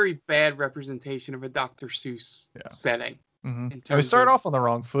a very bad representation of a Dr. Seuss setting. Mm-hmm. And we start off on the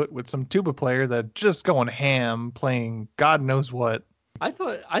wrong foot with some tuba player that just going ham, playing God knows what. I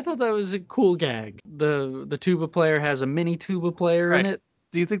thought that was a cool gag. The tuba player has a mini tuba player in it.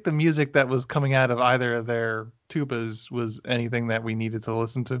 Do you think the music that was coming out of either of their tubas was anything that we needed to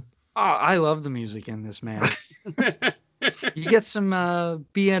listen to? Oh, I love the music in this, man. You get some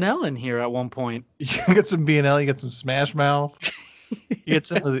BNL in here at one point. You get some BNL, you get some Smash Mouth. You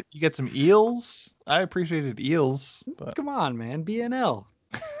get some eels. I appreciated eels. But... Come on, man, BNL.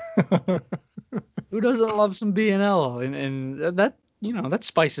 Who doesn't love some BNL? And that, that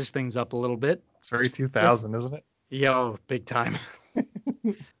spices things up a little bit. It's very 2000, isn't it? Yo, big time.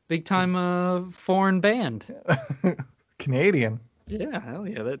 Big time foreign band. Canadian. Yeah, hell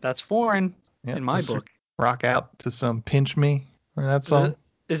yeah, that's foreign in my book. Rock out to some Pinch Me or that song.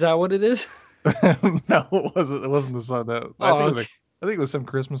 Is that what it is? No, it wasn't. It wasn't the song that. I think it was some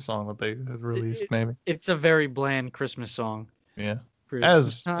Christmas song that they had released. Maybe it's a very bland Christmas song. Yeah.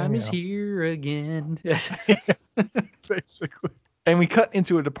 Christmas time is here again. Basically. And we cut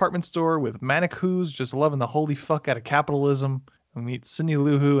into a department store with Manic Who's just loving the holy fuck out of capitalism. We meet Cindy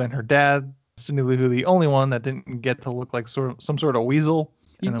Lou Who and her dad. Cindy Lou Who, the only one that didn't get to look like some sort of weasel.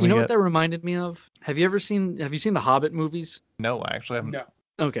 You know what that reminded me of? Have you seen the Hobbit movies? No, I actually haven't. No.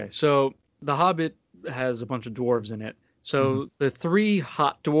 Okay, so the Hobbit has a bunch of dwarves in it. So the three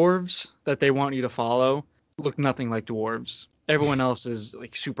hot dwarves that they want you to follow look nothing like dwarves. Everyone else is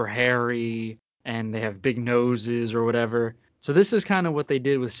like super hairy and they have big noses or whatever. So this is kind of what they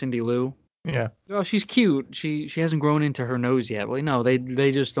did with Cindy Lou. Yeah. Well, she's cute. She hasn't grown into her nose yet. Well, no, they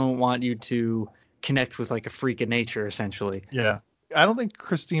just don't want you to connect with like a freak of nature, essentially. Yeah. I don't think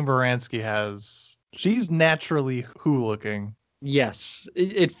Christine Baranski has. She's naturally Who looking. Yes,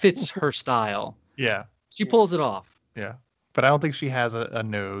 it fits her style. Yeah. She pulls it off. Yeah. But I don't think she has a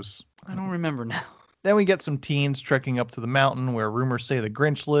nose. I don't remember now. Then we get some teens trekking up to the mountain where rumors say the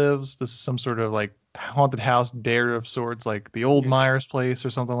Grinch lives. This is some sort of like haunted house dare of sorts, like the old Myers place or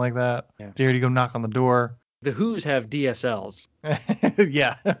something like that. Yeah. Dare to go knock on the door. The Who's have DSLs.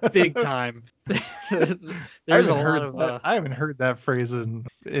 Yeah. Big time. There's a lot of I haven't heard that phrase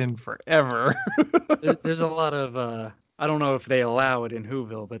in forever. There's a lot of I don't know if they allow it in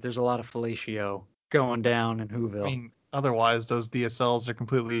Whoville, but there's a lot of fellatio going down in Whoville. I mean, otherwise those DSLs are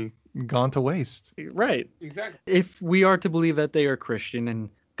completely gone to waste. Right. Exactly. If we are to believe that they are Christian and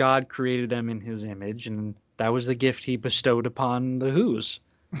God created them in his image and that was the gift he bestowed upon the Who's.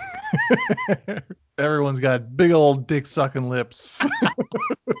 Everyone's got big old dick sucking lips.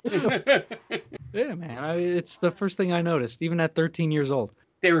 Yeah, man. It's the first thing I noticed, even at 13 years old.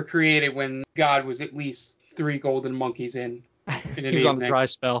 They were created when God was at least 3 golden monkeys in an He was on the dry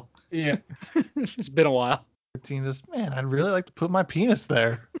spell. Yeah. It's been a while. 13 just, man, I'd really like to put my penis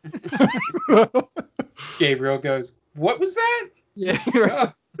there. Gabriel goes, what was that? Yeah,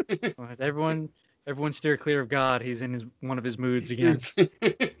 right. Everyone steer clear of God. He's in one of his moods again.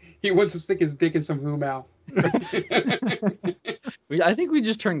 He wants to stick his dick in some Who mouth. I think we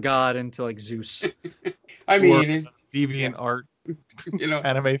just turned God into like Zeus. I mean, deviant art,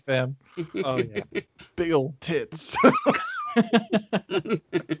 anime fan. Oh yeah, big old tits.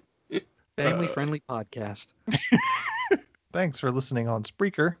 Family friendly podcast. Thanks for listening on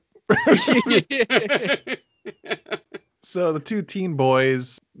Spreaker. So the two teen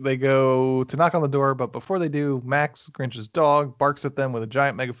boys, They go to knock on the door, but before they do, Max, Grinch's dog, barks at them with a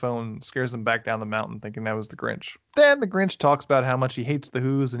giant megaphone, scares them back down the mountain, thinking that was the Grinch. Then the Grinch talks about how much he hates the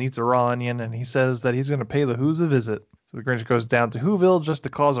Who's and eats a raw onion, and he says that he's going to pay the Who's a visit. So the Grinch goes down to Whoville just to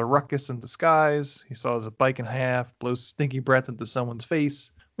cause a ruckus in disguise. He saws a bike in half, blows stinky breath into someone's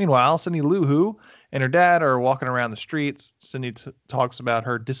face. Meanwhile, Cindy Lou Who and her dad are walking around the streets. Cindy talks about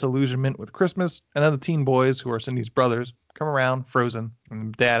her disillusionment with Christmas, and then the teen boys, who are Cindy's brothers, come around frozen.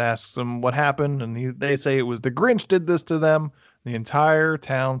 And Dad asks them what happened, and they say it was the Grinch did this to them. The entire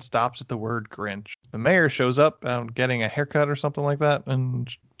town stops at the word Grinch. The mayor shows up, getting a haircut or something like that, and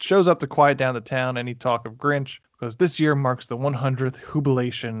shows up to quiet down the town any talk of Grinch, because this year marks the 100th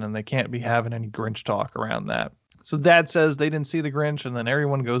jubilation, and they can't be having any Grinch talk around that. So Dad says they didn't see the Grinch, and then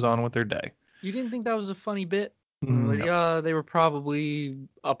everyone goes on with their day. You didn't think that was a funny bit? No. They were probably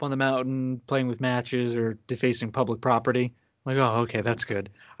up on the mountain playing with matches or defacing public property. Like, oh, okay, that's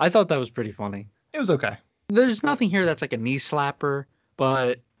good. I thought that was pretty funny. It was okay. There's nothing here that's like a knee slapper,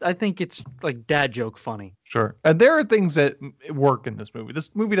 but I think it's like dad joke funny. Sure. And there are things that work in this movie.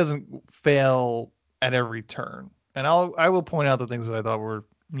 This movie doesn't fail at every turn. And I will point out the things that I thought were,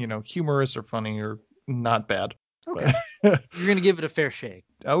 humorous or funny or not bad. Okay. You're going to give it a fair shake.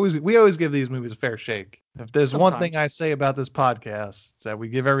 We always give these movies a fair shake. If there's Sometimes. one thing I say about this podcast, it's that we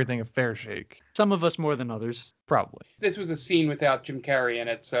give everything a fair shake. Some of us more than others. Probably. This was a scene without Jim Carrey in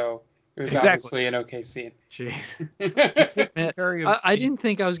it, so it was Exactly. obviously an okay scene. Jeez. Man, I didn't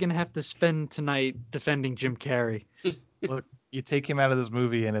think I was going to have to spend tonight defending Jim Carrey. Look, you take him out of this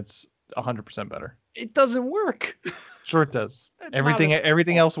movie and it's 100% better. It doesn't work. Sure it does.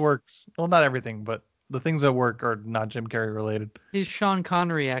 Everything else works. Well, not everything, but the things that work are not Jim Carrey related. His Sean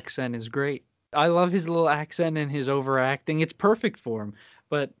Connery accent is great. I love his little accent and his overacting. It's perfect for him,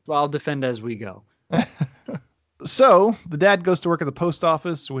 but I'll defend as we go. So, the dad goes to work at the post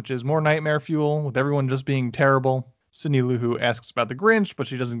office, which is more nightmare fuel, with everyone just being terrible. Cindy Lou Who asks about the Grinch, but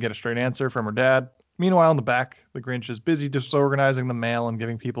she doesn't get a straight answer from her dad. Meanwhile, in the back, the Grinch is busy disorganizing the mail and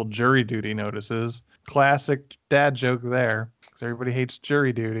giving people jury duty notices. Classic dad joke there, because everybody hates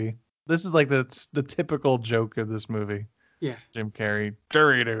jury duty. This is like the typical joke of this movie. Yeah. Jim Carrey,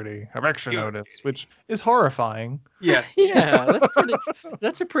 jury duty, eviction notice, which is horrifying. Yes. Yeah,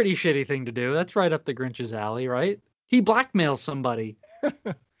 that's a pretty shitty thing to do. That's right up the Grinch's alley, right? He blackmails somebody.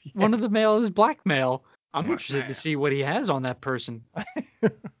 Yeah. One of the mail is blackmail. I'm interested to see what he has on that person.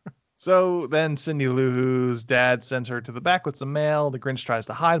 So then Cindy Lou Who's dad sends her to the back with some mail. The Grinch tries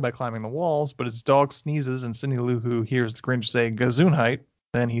to hide by climbing the walls, but his dog sneezes and Cindy Lou Who hears the Grinch say Gesundheit.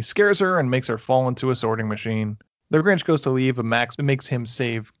 Then he scares her and makes her fall into a sorting machine. The Grinch goes to leave, but Max makes him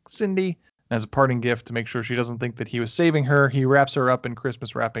save Cindy. As a parting gift to make sure she doesn't think that he was saving her, he wraps her up in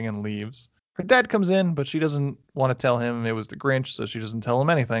Christmas wrapping and leaves. Her dad comes in, but she doesn't want to tell him it was the Grinch, so she doesn't tell him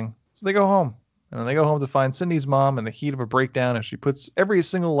anything. So they go home. And then they go home to find Cindy's mom in the heat of a breakdown as she puts every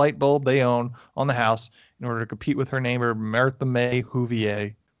single light bulb they own on the house in order to compete with her neighbor Martha May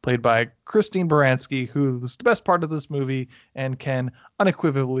Whovier, played by Christine Baranski, who's the best part of this movie and can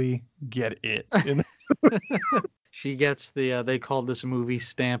unequivocally get it. She gets the they called this movie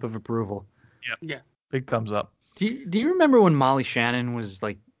stamp of approval. Yep. Yeah. Big thumbs up. Do you remember when Molly Shannon was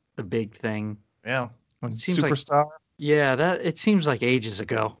like the big thing? Yeah. When Superstar. Like, yeah, it seems like ages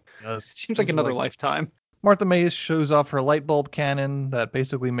ago. It seems like another lifetime. Martha May shows off her light bulb cannon that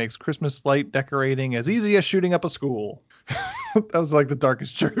basically makes Christmas light decorating as easy as shooting up a school. That was like the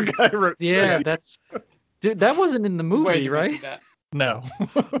darkest joke I wrote. Yeah, that wasn't in the movie, right? No.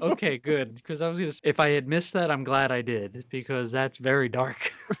 Okay, good. Because I was gonna say, if I had missed that, I'm glad I did, because that's very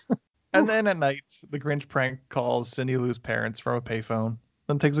dark. And then at night, the Grinch prank calls Cindy Lou's parents from a payphone,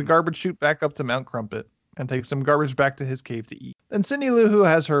 then takes a garbage chute back up to Mount Crumpet, and takes some garbage back to his cave to eat. Then Cindy Lou Who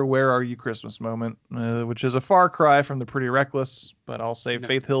has her Where Are You Christmas moment, which is a far cry from the Pretty Reckless, but I'll say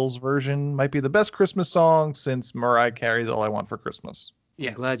Faith Hill's version might be the best Christmas song since Mariah Carey's All I Want for Christmas. Yes.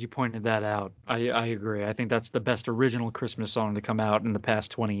 I'm glad you pointed that out. I agree. I think that's the best original Christmas song to come out in the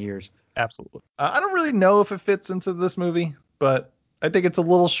past 20 years. Absolutely. I don't really know if it fits into this movie, but I think it's a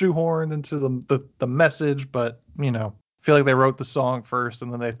little shoehorned into the message, but, I feel like they wrote the song first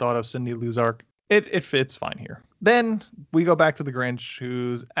and then they thought of Cindy Lou's arc. It fits fine here. Then we go back to the Grinch,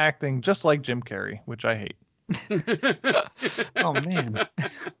 who's acting just like Jim Carrey, which I hate. Oh, man.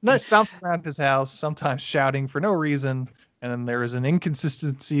 He stomps around his house, sometimes shouting for no reason, and then there is an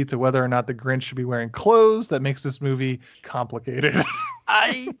inconsistency to whether or not the Grinch should be wearing clothes that makes this movie complicated.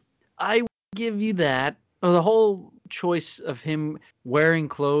 I give you that. The whole choice of him wearing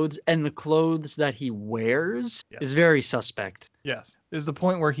clothes and the clothes that he wears is very suspect. Yes. There's the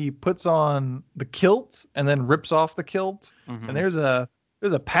point where he puts on the kilt and then rips off the kilt. Mm-hmm. And there's a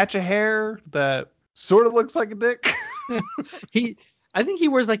There's a patch of hair that sort of looks like a dick. I think he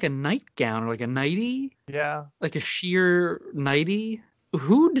wears like a nightgown or like a nightie. Yeah. Like a sheer nightie.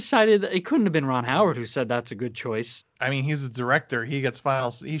 Who decided that? It couldn't have been Ron Howard who said that's a good choice. I mean, he's a director. He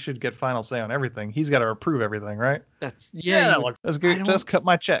should get final say on everything. He's got to approve everything, right? That's good. Just cut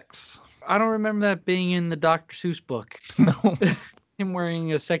my checks. I don't remember that being in the Dr. Seuss book. No. Him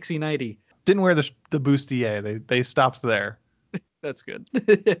wearing a sexy nightie. Didn't wear the bustier. They stopped there. That's good.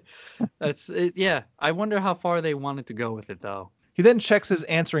 That's it. Yeah. I wonder how far they wanted to go with it though. He then checks his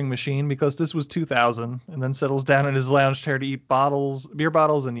answering machine because this was 2000, and then settles down in his lounge chair to eat beer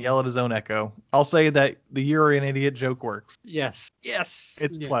bottles, and yell at his own echo. I'll say that the "you're an idiot" joke works. Yes.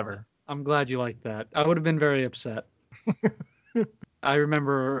 It's clever. I'm glad you like that. I would have been very upset. I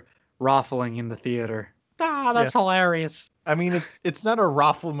remember raffling in the theater. That's hilarious. I mean, it's not a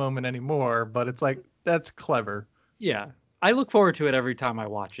raffle moment anymore, but it's like, that's clever. Yeah. I look forward to it every time I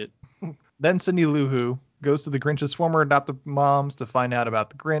watch it. Then Cindy Lou Who goes to the Grinch's former adoptive moms to find out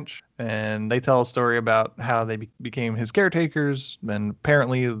about the Grinch, and they tell a story about how they became his caretakers, and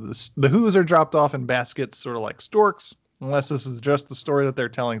apparently the Who's are dropped off in baskets, sort of like storks, unless this is just the story that they're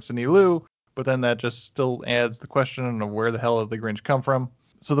telling Cindy Lou, but then that just still adds the question of where the hell did the Grinch come from.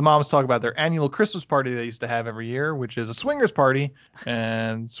 So the moms talk about their annual Christmas party they used to have every year, which is a swingers party,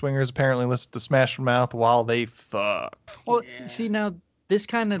 and swingers apparently listen to Smash Mouth while they fuck. Well, see, now this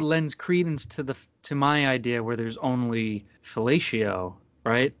kind of lends credence to my idea where there's only fellatio,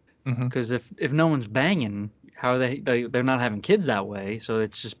 right? Because if no one's banging, how they're not having kids that way, so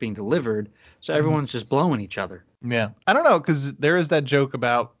it's just being delivered, so everyone's just blowing each other. Yeah, I don't know, because there is that joke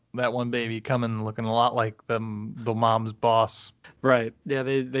about that one baby coming looking a lot like the mom's boss. Right. Yeah,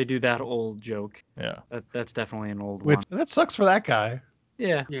 they do that old joke. Yeah. That's definitely an old one. That sucks for that guy.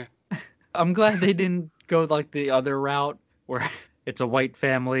 Yeah. I'm glad they didn't go like the other route where it's a white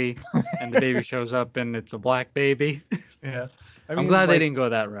family and the baby shows up and it's a black baby. Yeah. I'm glad they didn't go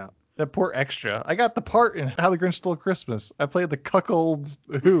that route. That poor extra. I got the part in How the Grinch Stole Christmas. I played the cuckold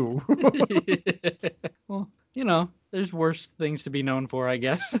Who. Well, there's worse things to be known for, I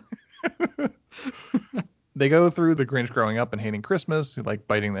guess. They go through the Grinch growing up and hating Christmas, like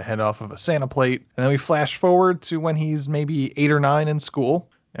biting the head off of a Santa plate. And then we flash forward to when he's maybe 8 or 9 in school.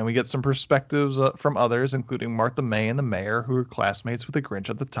 And we get some perspectives from others, including Martha May and the mayor, who were classmates with the Grinch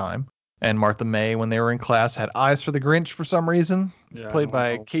at the time. And Martha May, when they were in class, had eyes for the Grinch for some reason, played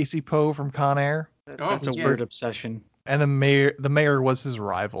by Casey Poe from Con Air. That's a weird obsession. And the mayor was his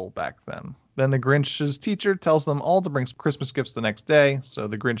rival back then. Then the Grinch's teacher tells them all to bring Christmas gifts the next day, so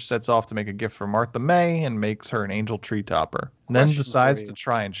the Grinch sets off to make a gift for Martha May and makes her an angel tree topper. Then decides to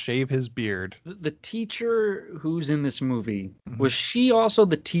try and shave his beard. The teacher who's in this movie, was she also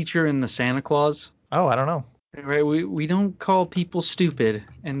the teacher in the Santa Claus? Oh, I don't know. Right, we don't call people stupid,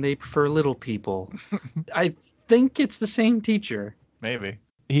 and they prefer little people. I think it's the same teacher. Maybe.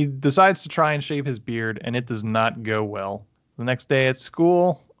 He decides to try and shave his beard, and it does not go well. The next day at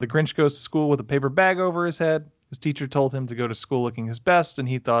school, the Grinch goes to school with a paper bag over his head. His teacher told him to go to school looking his best, and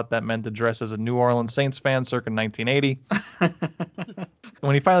he thought that meant to dress as a New Orleans Saints fan circa 1980.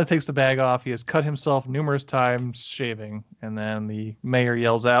 When he finally takes the bag off, he has cut himself numerous times shaving, and then the mayor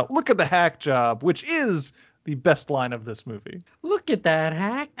yells out, "Look at the hack job," which is the best line of this movie. Look at that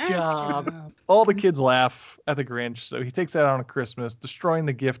hack job. All the kids laugh at the Grinch, so he takes that on Christmas, destroying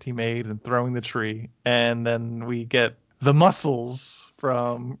the gift he made and throwing the tree. And then we get the muscles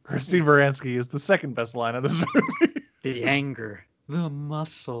from Christine Baranski is the second best line of this movie. The anger. The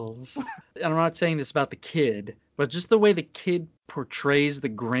muscles. And I'm not saying this about the kid, but just the way the kid portrays the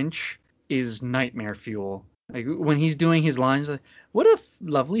Grinch is nightmare fuel. Like when he's doing his lines, like, what a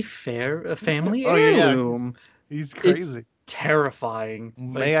lovely family heirloom. Yeah, he's crazy. It's terrifying.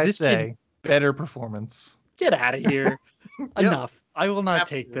 May I say, better performance. Get out of here. Enough. I will not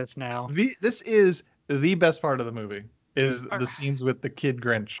take this now. This is the best part of the movie. Is the scenes with the kid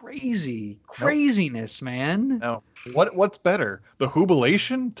Grinch. Craziness, man. No. What's better? The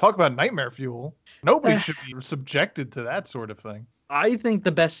Whobilation? Talk about nightmare fuel. Nobody should be subjected to that sort of thing. I think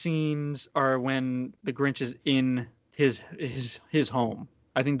the best scenes are when the Grinch is in his home.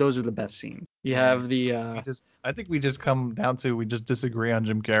 I think those are the best scenes. You have the I think we just come down to we just disagree on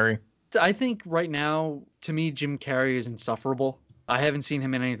Jim Carrey. I think right now, to me, Jim Carrey is insufferable. I haven't seen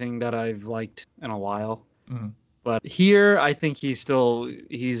him in anything that I've liked in a while. Mm-hmm. But here, I think he's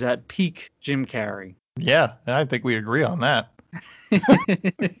at peak Jim Carrey. Yeah, I think we agree on that.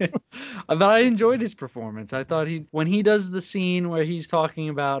 But I enjoyed his performance. I thought when he does the scene where he's talking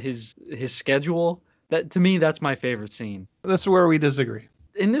about his schedule, that to me, that's my favorite scene. This is where we disagree.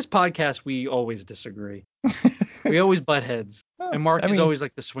 In this podcast, we always disagree. We always butt heads. And Mark is always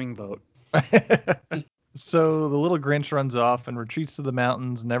like the swing vote. So the little Grinch runs off and retreats to the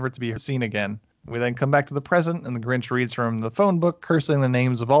mountains, never to be seen again. We then come back to the present, and the Grinch reads from the phone book, cursing the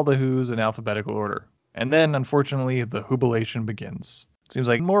names of all the Who's in alphabetical order. And then, unfortunately, the Whobilation begins. It seems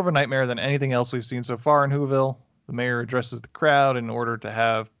like more of a nightmare than anything else we've seen so far in Whoville. The mayor addresses the crowd in order to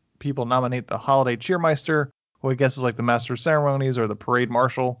have people nominate the holiday cheermeister, who I guess is like the master of ceremonies or the parade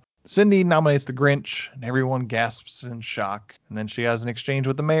marshal. Cindy nominates the Grinch, and everyone gasps in shock. And then she has an exchange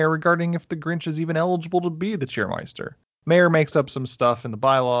with the mayor regarding if the Grinch is even eligible to be the cheermeister. Mayor makes up some stuff in the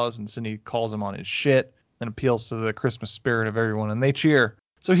bylaws, and Cindy calls him on his shit, and appeals to the Christmas spirit of everyone, and they cheer.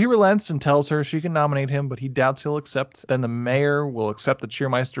 So he relents and tells her she can nominate him, but he doubts he'll accept. Then the mayor will accept the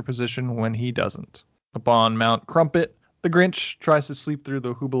cheermeister position when he doesn't. Upon Mount Crumpet, the Grinch tries to sleep through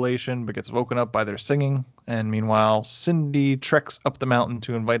the Whobilation, but gets woken up by their singing, and meanwhile, Cindy treks up the mountain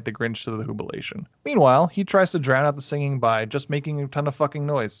to invite the Grinch to the Whobilation. Meanwhile, he tries to drown out the singing by just making a ton of fucking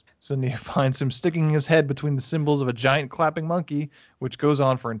noise. Cindy finds him sticking his head between the cymbals of a giant clapping monkey, which goes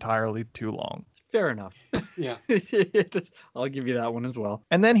on for entirely too long. Fair enough. Yeah. I'll give you that one as well.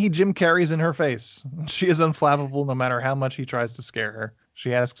 And then he Jim Carreys in her face. She is unflappable no matter how much he tries to scare her.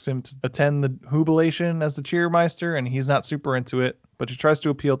 She asks him to attend the Whobilation as the cheermeister, and he's not super into it, but she tries to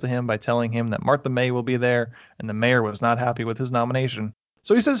appeal to him by telling him that Martha May will be there, and the mayor was not happy with his nomination.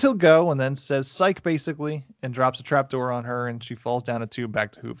 So he says he'll go, and then says psych basically, and drops a trapdoor on her, and she falls down a tube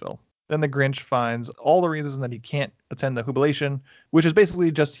back to Whoville. Then the Grinch finds all the reasons that he can't attend the Whobilation, which is basically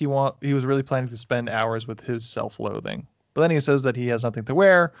just he was really planning to spend hours with his self-loathing. But then he says that he has nothing to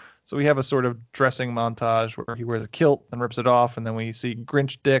wear, so we have a sort of dressing montage where he wears a kilt and rips it off, and then we see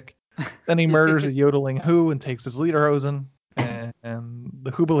Grinch dick. Then he murders a yodeling Who and takes his lederhosen, and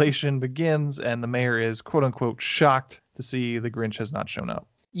the Whobilation begins, and the mayor is quote-unquote shocked to see the Grinch has not shown up.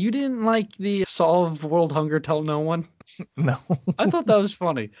 You didn't like the solve world hunger, tell no one? No. I thought that was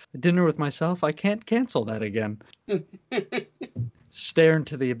funny. Dinner with myself, I can't cancel that again. Stare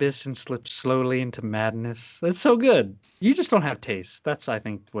into the abyss and slip slowly into madness. That's so good. You just don't have taste. That's, I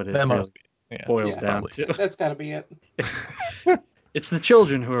think, what it really boils down to. That's got to be it. It's the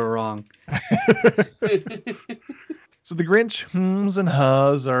children who are wrong. So the Grinch hums and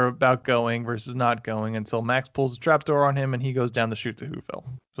haws are about going versus not going until Max pulls a trapdoor on him and he goes down the chute to Whoville.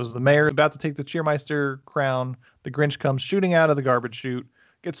 So as the mayor is about to take the cheermeister crown, the Grinch comes shooting out of the garbage chute,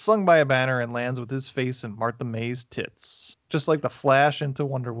 gets slung by a banner, and lands with his face in Martha May's tits. Just like the Flash into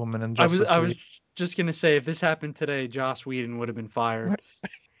Wonder Woman and Justice League. I was just going to say, if this happened today, Joss Whedon would have been fired.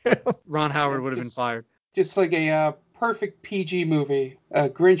 Ron Howard would have been fired. Just like a perfect PG movie.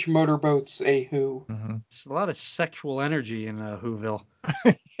 Grinch motorboats a Who. Mm-hmm. It's a lot of sexual energy in Whoville.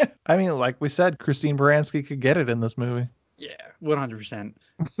 I mean, like we said, Christine Baranski could get it in this movie. Yeah, 100%.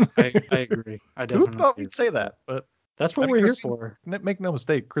 I agree. I definitely Who thought we'd say that? But that's what we're here for. Make no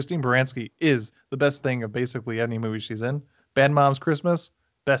mistake, Christine Baranski is the best thing of basically any movie she's in. Bad Moms Christmas,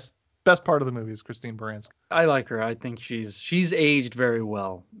 best part of the movie is Christine Baranski. I like her. I think she's aged very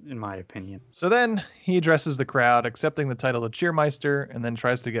well, in my opinion. So then he addresses the crowd, accepting the title of Cheermeister, and then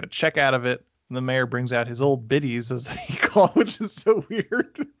tries to get a check out of it. And the mayor brings out his old biddies, as he call it, which is so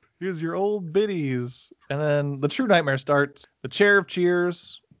weird. Here's your old biddies. And then the true nightmare starts. The chair of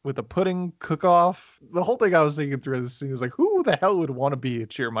cheers with a pudding cook-off. The whole thing I was thinking through this scene was like, who the hell would want to be a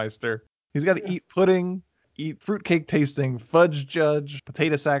Cheermeister? He's got to eat pudding, eat fruitcake tasting, fudge judge,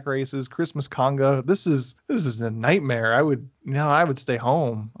 potato sack races, Christmas conga. This is a nightmare. I would stay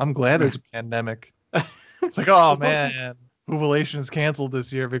home. I'm glad there's a pandemic. It's like, oh man, Whobilation is canceled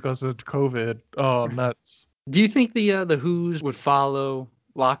this year because of COVID. Oh, nuts. Do you think the Who's would follow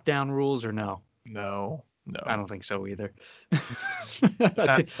lockdown rules or no? No. I don't think so either.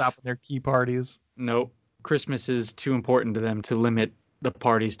 Not stopping their key parties. Nope. Christmas is too important to them to limit the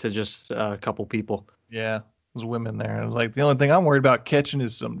parties to just a couple people. Yeah, there's women there. I was like, the only thing I'm worried about catching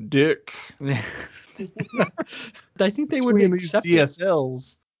is some dick. I think they would be accept these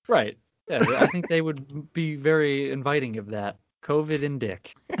DSLs. It. Right. Yeah, I think they would be very inviting of that. COVID and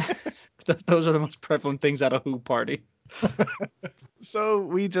dick. Those are the most prevalent things at a Who party. So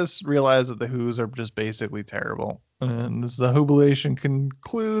we just realized that the Who's are just basically terrible. And as the Whobilation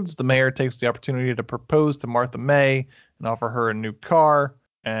concludes, the mayor takes the opportunity to propose to Martha May and offer her a new car.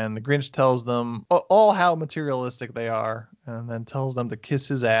 And the Grinch tells them all how materialistic they are, and then tells them to kiss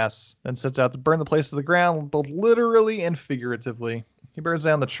his ass, then sets out to burn the place to the ground, both literally and figuratively. He burns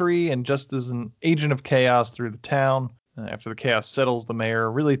down the tree, and just as an agent of chaos through the town, after the chaos settles, the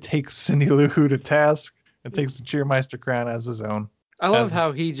mayor really takes Cindy Lou Who to task and takes the Cheermeister crown as his own. I love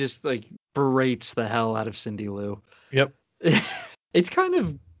how he just berates the hell out of Cindy Lou. Yep. It's kind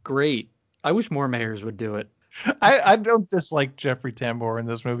of great. I wish more mayors would do it. I don't dislike Jeffrey Tambor in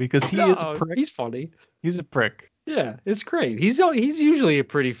this movie because he is a prick. He's funny. He's a prick. Yeah, it's great. He's usually a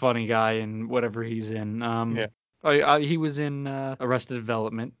pretty funny guy in whatever he's in. He was in Arrested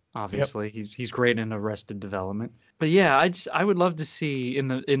Development. Obviously, he's great in Arrested Development. But yeah, I would love to see in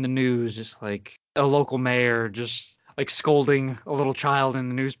the news just like a local mayor just like scolding a little child in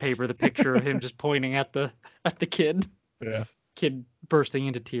the newspaper. The picture of him just pointing at the kid. Yeah. Kid bursting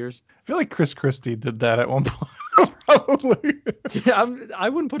into tears. I feel like Chris Christie did that at one point. Probably. Yeah, I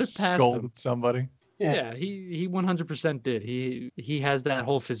wouldn't put it past Scolded him. somebody. Yeah, he 100% did. He has that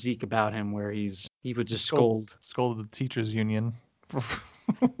whole physique about him where he would just scolded the teachers union.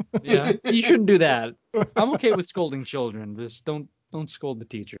 Yeah, you shouldn't do that. I'm okay with scolding children. Just don't scold the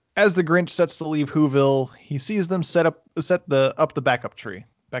teacher. As the Grinch sets to leave Whoville, he sees them set up the backup tree.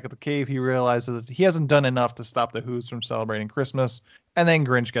 Back at the cave, he realizes that he hasn't done enough to stop the Who's from celebrating Christmas, and then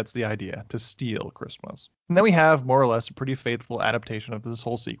Grinch gets the idea to steal Christmas. And then we have more or less a pretty faithful adaptation of this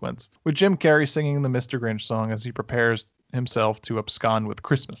whole sequence, with Jim Carrey singing the Mr. Grinch song as he prepares himself to abscond with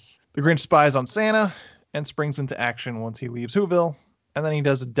Christmas. The Grinch spies on Santa and springs into action once he leaves Whoville, and then he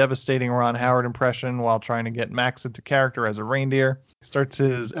does a devastating Ron Howard impression while trying to get Max into character as a reindeer. He starts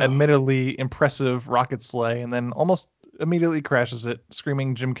his admittedly impressive rocket sleigh and then almost immediately crashes it,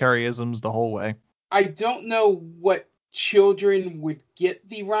 screaming Jim Carrey-isms the whole way. I don't know what children would get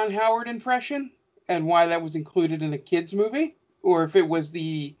the Ron Howard impression and why that was included in a kids movie, or if it was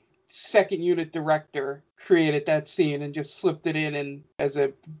the second unit director created that scene and just slipped it in as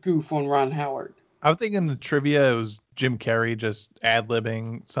a goof on Ron Howard. I was thinking the trivia, it was Jim Carrey just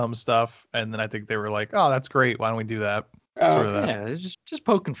ad-libbing some stuff, and then I think they were like, oh, that's great, why don't we do that? Yeah, just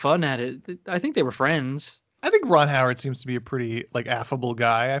poking fun at it. I think they were friends. I think Ron Howard seems to be a pretty affable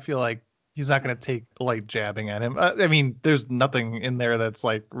guy. I feel like he's not going to take light jabbing at him. I mean, there's nothing in there that's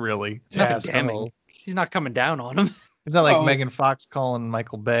like really damning. He's not coming down on him. It's not like Megan Fox calling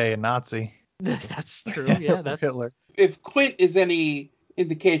Michael Bay a Nazi. That's true. Yeah, that's Hitler. If Quint is any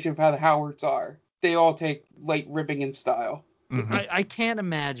indication of how the Howards are, they all take light ribbing in style. Mm-hmm. I can't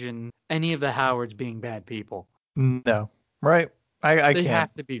imagine any of the Howards being bad people. No, right? I can't. They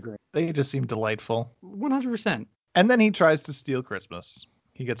have to be great. They just seem delightful. 100%. And then he tries to steal Christmas.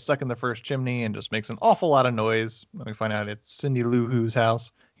 He gets stuck in the first chimney and just makes an awful lot of noise. Then we find out it's Cindy Lou Who's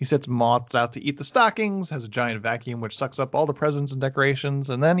house. He sets moths out to eat the stockings, has a giant vacuum which sucks up all the presents and decorations,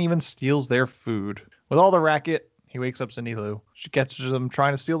 and then even steals their food. With all the racket, he wakes up Cindy Lou. She catches him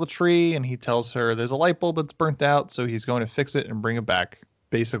trying to steal the tree, and he tells her there's a light bulb that's burnt out, so he's going to fix it and bring it back.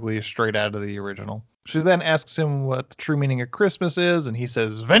 Basically straight out of the original. She then asks him what the true meaning of Christmas is, and he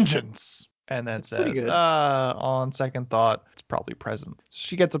says, vengeance! And then says, on second thought, it's probably presents.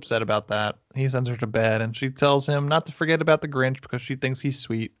 She gets upset about that. He sends her to bed, and she tells him not to forget about the Grinch because she thinks he's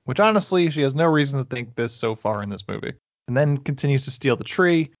sweet, which honestly, she has no reason to think this so far in this movie. And then continues to steal the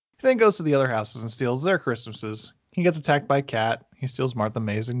tree. He then goes to the other houses and steals their Christmases. He gets attacked by a cat. He steals Martha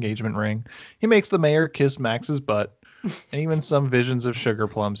May's engagement ring. He makes the mayor kiss Max's butt. And even some visions of sugar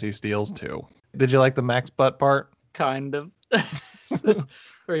plums he steals too. Did you like the Max butt part? Kind of.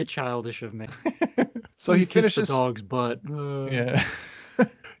 Very childish of me. So he finishes the dog's butt. Yeah.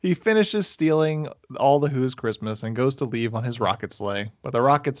 He finishes stealing all the Who's Christmas and goes to leave on his rocket sleigh, but the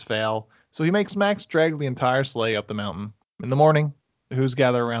rockets fail. So he makes Max drag the entire sleigh up the mountain. In the morning, the Who's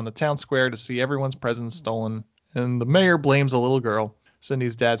gather around the town square to see everyone's presents stolen, and the mayor blames a little girl.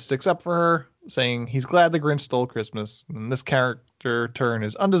 Cindy's dad sticks up for her, saying he's glad the Grinch stole Christmas, and this character turn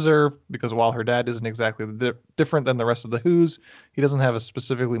is undeserved because while her dad isn't exactly different than the rest of the Who's, he doesn't have a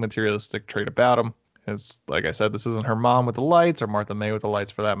specifically materialistic trait about him. It's like I said, this isn't her mom with the lights or Martha May with the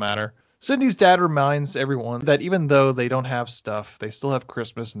lights for that matter. Cindy's dad reminds everyone that even though they don't have stuff, they still have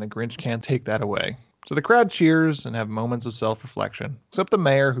Christmas and the Grinch can't take that away. So the crowd cheers and have moments of self-reflection, except the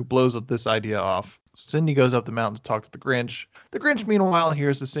mayor who blows this idea off. Cindy goes up the mountain to talk to the Grinch. The Grinch, meanwhile,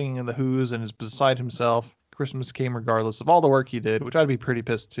 hears the singing of the Who's and is beside himself. Christmas came regardless of all the work he did, which I'd be pretty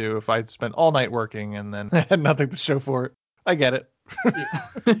pissed too if I'd spent all night working and then had nothing to show for it. I get it.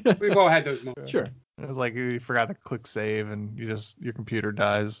 Yeah. We've all had those moments. Sure. It was like you forgot to click save and your computer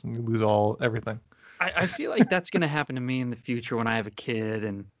dies and you lose everything. I feel like that's going to happen to me in the future when I have a kid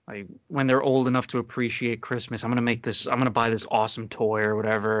and when they're old enough to appreciate Christmas. I'm going to buy this awesome toy or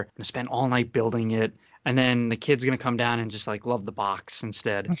whatever and spend all night building it. And then the kid's going to come down and just love the box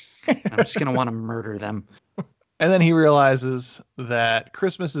instead. I'm just going to want to murder them. And then he realizes that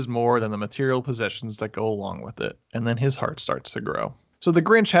Christmas is more than the material possessions that go along with it. And then his heart starts to grow. So the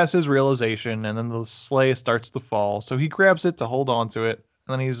Grinch has his realization and then the sleigh starts to fall. So he grabs it to hold on to it.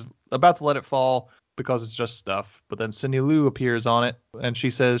 And then he's about to let it fall. because it's just stuff. But then Cindy Lou appears on it, and she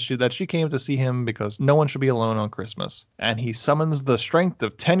says that she came to see him because no one should be alone on Christmas. And he summons the strength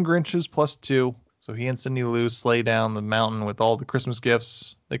of 10 Grinches plus 2. So he and Cindy Lou sleigh down the mountain with all the Christmas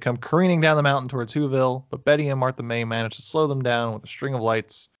gifts. They come careening down the mountain towards Whoville, but Betty and Martha May manage to slow them down with a string of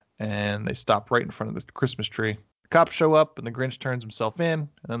lights, and they stop right in front of the Christmas tree. The cops show up, and the Grinch turns himself in, and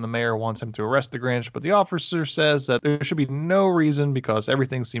then the mayor wants him to arrest the Grinch, but the officer says that there should be no reason because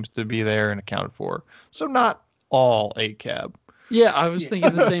everything seems to be there and accounted for. So not all ACAB. Yeah, I was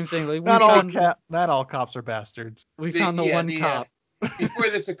thinking the same thing. Like not all cops are bastards. We found the one cop. Before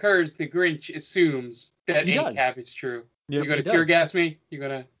this occurs, the Grinch assumes that ACAB is true. Yep, you're gonna tear gas me? You're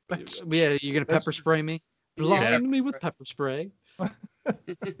gonna you're gonna pepper spray me? Blind me with pepper spray.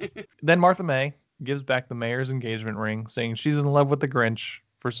 Then Martha May gives back the mayor's engagement ring, saying she's in love with the Grinch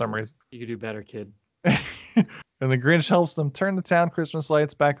for some reason. You could do better, kid. And the Grinch helps them turn the town Christmas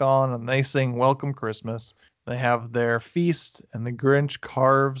lights back on, and they sing Welcome Christmas. They have their feast, and the Grinch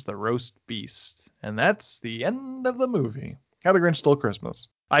carves the roast beast. And that's the end of the movie. How the Grinch Stole Christmas.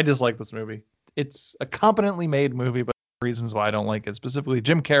 I dislike this movie. It's a competently made movie, but reasons why I don't like it, specifically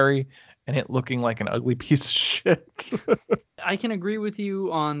Jim Carrey and it looking like an ugly piece of shit. I can agree with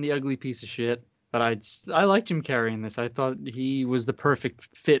you on the ugly piece of shit, but I like Jim Carrey in this. I thought he was the perfect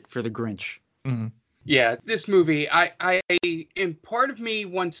fit for the Grinch. Mm-hmm. Yeah, this movie, and part of me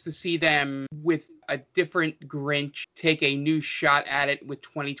wants to see them with a different Grinch take a new shot at it with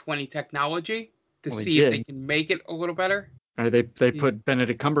 2020 technology to see if they can make it a little better. They put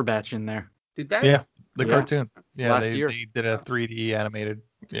Benedict Cumberbatch in there. Did that? Yeah, the cartoon. Yeah, last year. They did a 3D animated,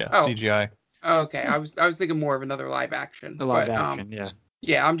 CGI. Okay, I was thinking more of another live action. Action, yeah.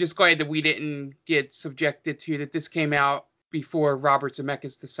 Yeah, I'm just glad that we didn't get subjected to that. This came out before Robert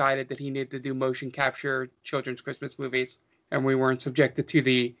Zemeckis decided that he needed to do motion capture children's Christmas movies, and we weren't subjected to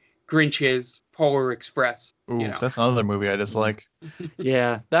the Grinch's Polar Express. Ooh, that's another movie I dislike.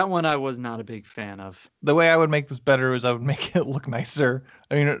 Yeah, that one I was not a big fan of. The way I would make this better is I would make it look nicer.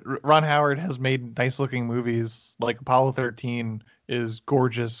 I mean, Ron Howard has made nice looking movies. Like Apollo 13 is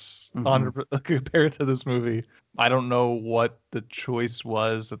gorgeous compared to this movie. I don't know what the choice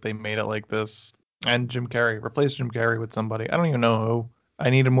was that they made it like this. And Jim Carrey. Replace Jim Carrey with somebody. I don't even know who. I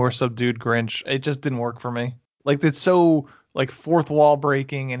need a more subdued Grinch. It just didn't work for me. Like, it's so, like, fourth wall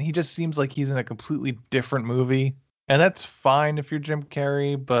breaking, and he just seems like he's in a completely different movie. And that's fine if you're Jim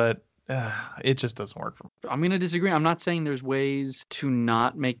Carrey, but it just doesn't work for me. I'm going to disagree. I'm not saying there's ways to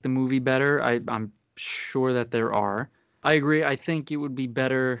not make the movie better. I'm sure that there are. I agree. I think it would be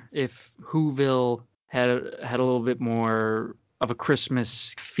better if Whoville had a little bit more of a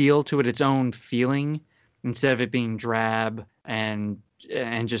Christmas feel to it, its own feeling, instead of it being drab and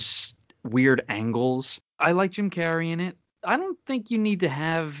just weird angles. I like Jim Carrey in it. I don't think you need to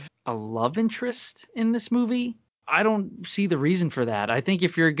have a love interest in this movie. I don't see the reason for that. I think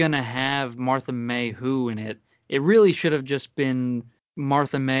if you're going to have Martha May Who in it, it really should have just been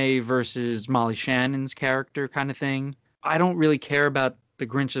Martha May versus Molly Shannon's character kind of thing. I don't really care about the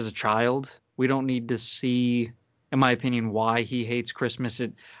Grinch as a child. We don't need to see, in my opinion, why he hates Christmas.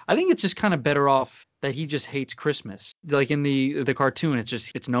 I think it's just kind of better off that he just hates Christmas. Like in the cartoon,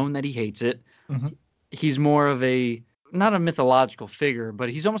 it's known that he hates it. Mm-hmm. He's more of not a mythological figure, but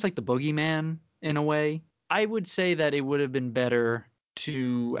he's almost like the boogeyman in a way. I would say that it would have been better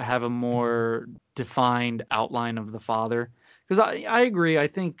to have a more defined outline of the father. Because I agree. I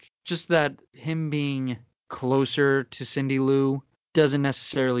think just that him being closer to Cindy Lou doesn't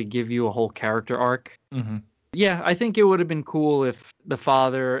necessarily give you a whole character arc. Mm-hmm. Yeah, I think it would have been cool if the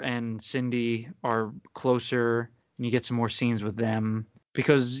father and Cindy are closer and you get some more scenes with them,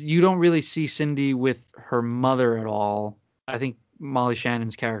 because you don't really see Cindy with her mother at all. I think Molly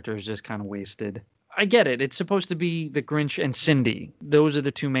Shannon's character is just kind of wasted. I get it. It's supposed to be the Grinch and Cindy. Those are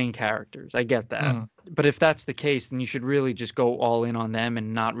the two main characters. I get that. Mm-hmm. But if that's the case, then you should really just go all in on them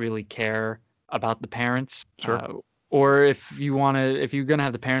and not really care about the parents. Sure. Or if you're going to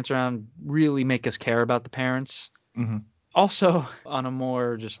have the parents around, really make us care about the parents. Mm-hmm. Also, on a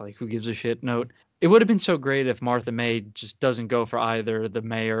more just like who gives a shit note, it would have been so great if Martha May just doesn't go for either the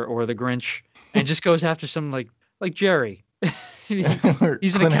mayor or the Grinch and just goes after some like Jerry. He's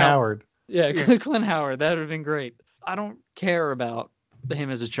Clint Howard. Yeah, Clint Howard. That would have been great. I don't care about him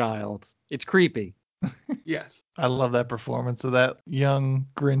as a child. It's creepy. Yes. I love that performance of that young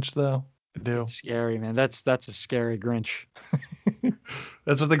Grinch, though. I do. It's scary, man. That's a scary Grinch.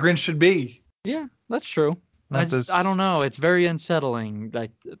 That's what the Grinch should be. Yeah, that's true. I don't know. It's very unsettling,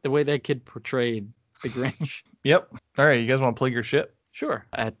 like the way that kid portrayed the Grinch. Yep. All right, you guys want to plug your shit? Sure.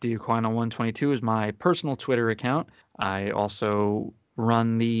 At DeAquino122 is my personal Twitter account. I also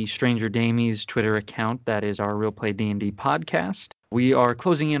run the Stranger Damies Twitter account. That is our Real Play D&D podcast. We are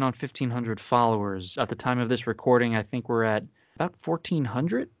closing in on 1,500 followers. At the time of this recording, I think we're at about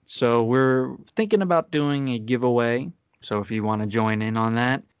 1,400. So we're thinking about doing a giveaway. So if you want to join in on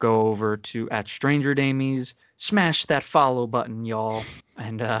that, go over to @StrangerDamies, smash that follow button, y'all.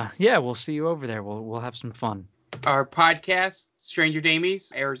 And we'll see you over there. We'll have some fun. Our podcast, Stranger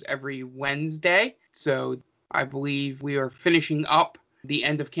Damies, airs every Wednesday. So I believe we are finishing up the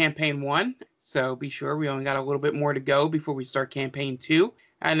end of Campaign 1. So be sure we only got a little bit more to go before we start Campaign 2.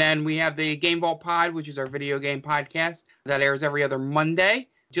 And then we have the Game Vault Pod, which is our video game podcast that airs every other Monday.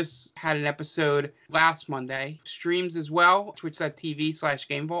 Just had an episode last Monday. Streams as well,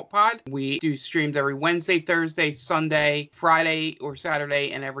 twitch.tv/Game Vault Pod. We do streams every Wednesday, Thursday, Sunday, Friday or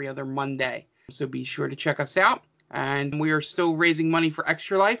Saturday, and every other Monday. So be sure to check us out. And we are still raising money for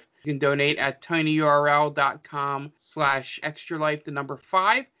Extra Life. You can donate at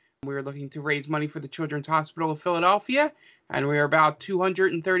tinyurl.com/extralife5. We are looking to raise money for the Children's Hospital of Philadelphia. And we are about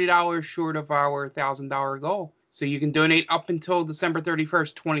 $230 short of our $1,000 goal. So you can donate up until December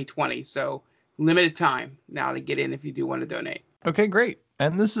 31st, 2020. So limited time now to get in if you do want to donate. Okay, great.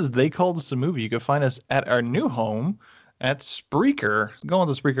 And this is They Called Us a Movie. You can find us at our new home at Spreaker. Go on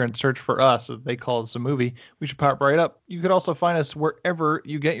to Spreaker and search for us. If They Called Us a Movie, we should pop right up. You could also find us wherever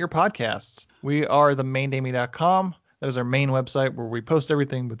you get your podcasts. We are themaindamie.com. That is our main website where we post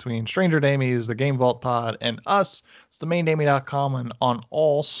everything between Stranger Damies, the Game Vault Pod, and us. It's themaindamie.com and on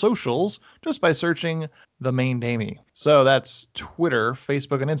all socials just by searching The Main Damie. So that's Twitter,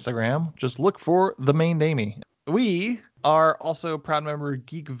 Facebook, and Instagram. Just look for The Main Damie. We are also a proud member of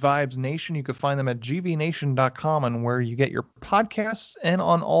Geek Vibes Nation. You can find them at gvnation.com and where you get your podcasts and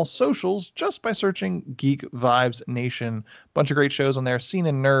on all socials just by searching Geek Vibes Nation. Bunch of great shows on there. Scene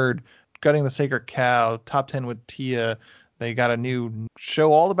and Nerd, Gutting the Sacred Cow, Top 10 with Tia. They got a new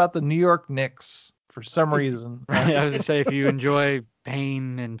show all about the New York Knicks for some reason. I was going to say, if you enjoy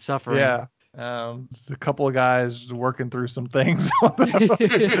pain and suffering. Yeah. Just a couple of guys working through some things.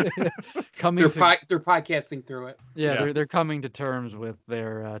 They're podcasting through it. Yeah. They're coming to terms with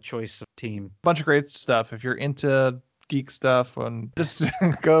their choice of team. Bunch of great stuff. If you're into geek stuff, and just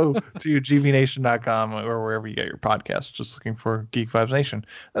go to gvnation.com or wherever you get your podcasts, just looking for Geek Vibes Nation.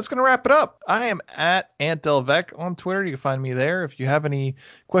 That's going to wrap it up. I am at AntDelVec on Twitter. You can find me there. If you have any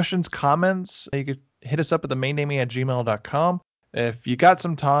questions, comments, you could hit us up at themaindamie@gmail.com. If you got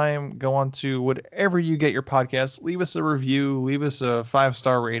some time, go on to whatever you get your podcasts, leave us a review, leave us a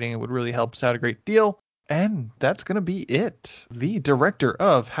 5-star rating. It would really help us out a great deal. And that's going to be it. The director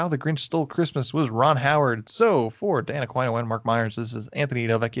of How the Grinch Stole Christmas was Ron Howard. So for Dan Aquino and Mark Myers, this is Anthony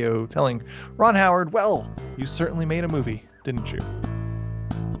Del Vecchio telling Ron Howard, well, you certainly made a movie, didn't you?